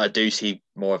 I do see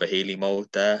more of a Healy mould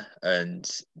there, and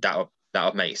that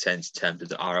would make sense in terms of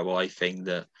the ROI thing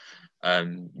that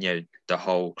the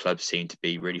whole club seem to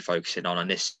be really focusing on.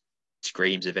 And this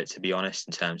screams of it, to be honest,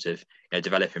 in terms of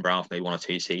developing Brown for maybe 1 or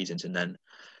 2 seasons, and then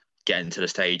getting to the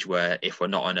stage where if we're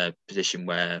not in a position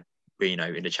where we're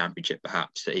in the Championship,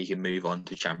 perhaps that he can move on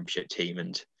to a Championship team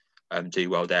and do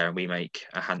well there, and we make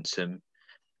a handsome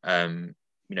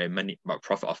money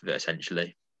profit off of it,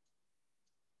 essentially.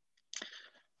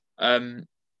 I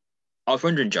was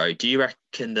wondering, Joe, do you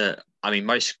reckon that,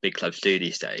 most big clubs do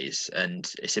these days,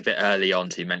 and it's a bit early on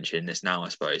to mention this now, I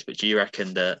suppose, but do you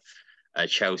reckon that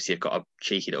Chelsea have got a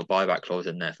cheeky little buyback clause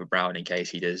in there for Brown in case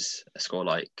he does score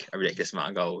like a ridiculous amount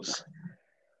of goals?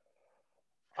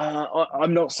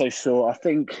 I'm not so sure. I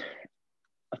think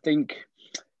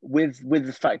with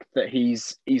the fact that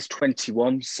he's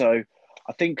 21, so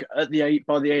I think by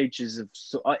the ages of,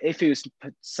 if he was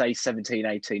say 17,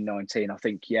 18, 19, I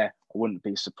think I wouldn't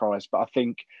be surprised. But I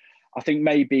think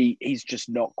maybe he's just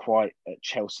not quite at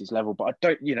Chelsea's level. But I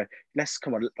don't, that's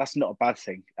not a bad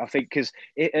thing. I think because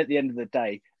at the end of the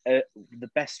day, the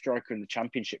best striker in the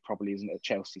Championship probably isn't at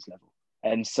Chelsea's level.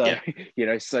 And so,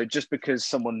 so just because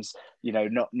someone's,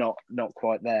 not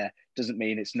quite there doesn't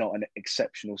mean it's not an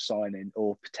exceptional signing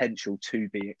or potential to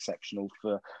be exceptional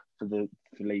for the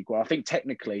league. Well, I think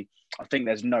technically,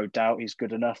 there's no doubt he's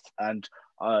good enough. And,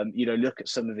 look at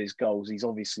some of his goals. He's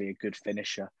obviously a good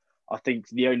finisher. I think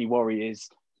the only worry is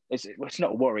it's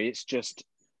not a worry. It's just,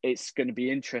 it's going to be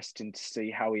interesting to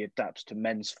see how he adapts to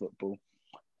men's football.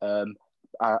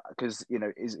 Because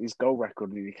his goal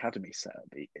record in the academy setup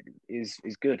is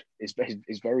good. Is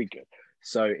very good.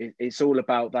 So it's all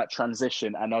about that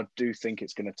transition, and I do think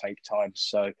it's going to take time.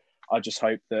 So I just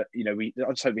hope that we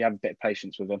have a bit of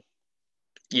patience with him.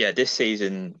 Yeah, this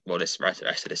season, this rest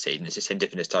of the season, it's just him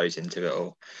dipping his toes into it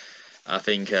all. I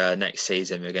think next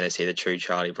season we're going to see the true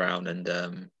Charlie Brown, and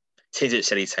it seems a bit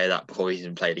silly to say that before he's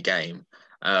even played a game.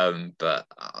 But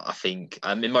I think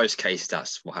in most cases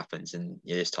that's what happens in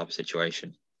this type of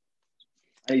situation.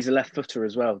 And he's a left footer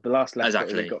as well. The last left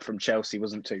footer he got from Chelsea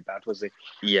wasn't too bad, was he?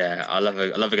 Yeah, I love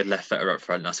a good left footer up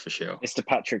front, that's for sure. Mr.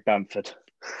 Patrick Bamford.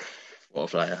 What a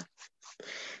player.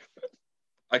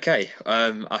 Okay,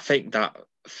 I think that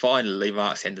finally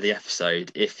marks the end of the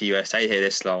episode. If you stayed here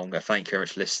this long, thank you very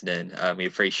much for listening. We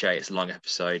appreciate it's a long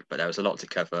episode, but there was a lot to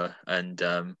cover, and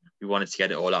we wanted to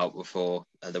get it all out before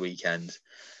the weekend.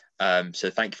 So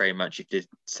thank you very much if you did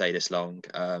stay this long.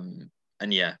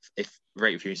 And if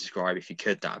rate, review, and subscribe if you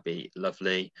could, that'd be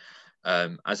lovely.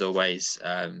 As always,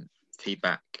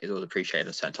 feedback is always appreciated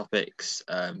on certain topics.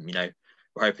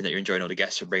 We're hoping that you're enjoying all the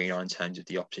guests we're bringing on in terms of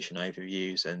the opposition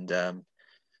overviews, and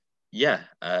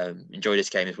enjoy this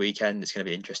game this weekend. It's going to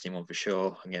be an interesting one for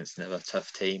sure against another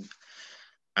tough team.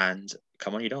 And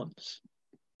come on, you Dons.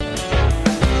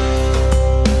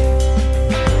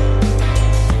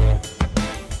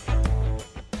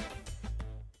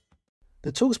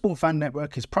 The TalkSport Fan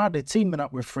Network is proudly teaming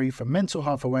up with Free for Mental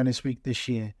Health Awareness Week this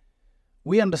year.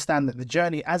 We understand that the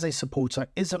journey as a supporter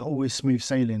isn't always smooth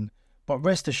sailing, but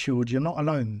rest assured you're not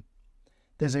alone.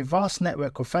 There's a vast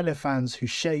network of fellow fans who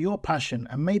share your passion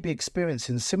and may be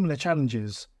experiencing similar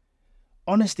challenges.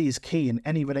 Honesty is key in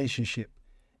any relationship.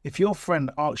 If your friend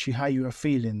asks you how you are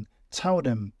feeling, tell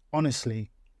them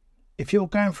honestly. If you're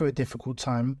going through a difficult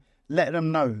time, let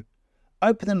them know.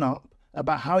 Opening up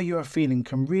about how you are feeling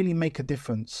can really make a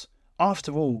difference.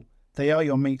 After all, they are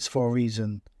your mates for a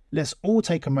reason. Let's all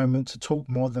take a moment to talk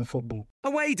more than football.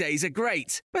 Away days are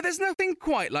great, but there's nothing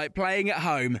quite like playing at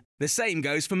home. The same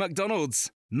goes for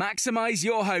McDonald's. Maximise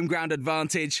your home ground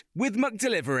advantage with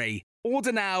McDelivery.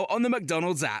 Order now on the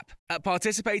McDonald's app. At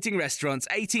participating restaurants,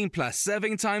 18 plus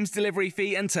serving times, delivery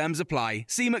fee and terms apply.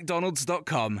 See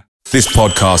mcdonalds.com. This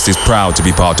podcast is proud to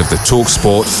be part of the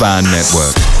TalkSport Fan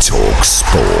Network.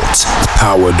 TalkSport.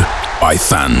 Powered by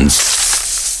fans.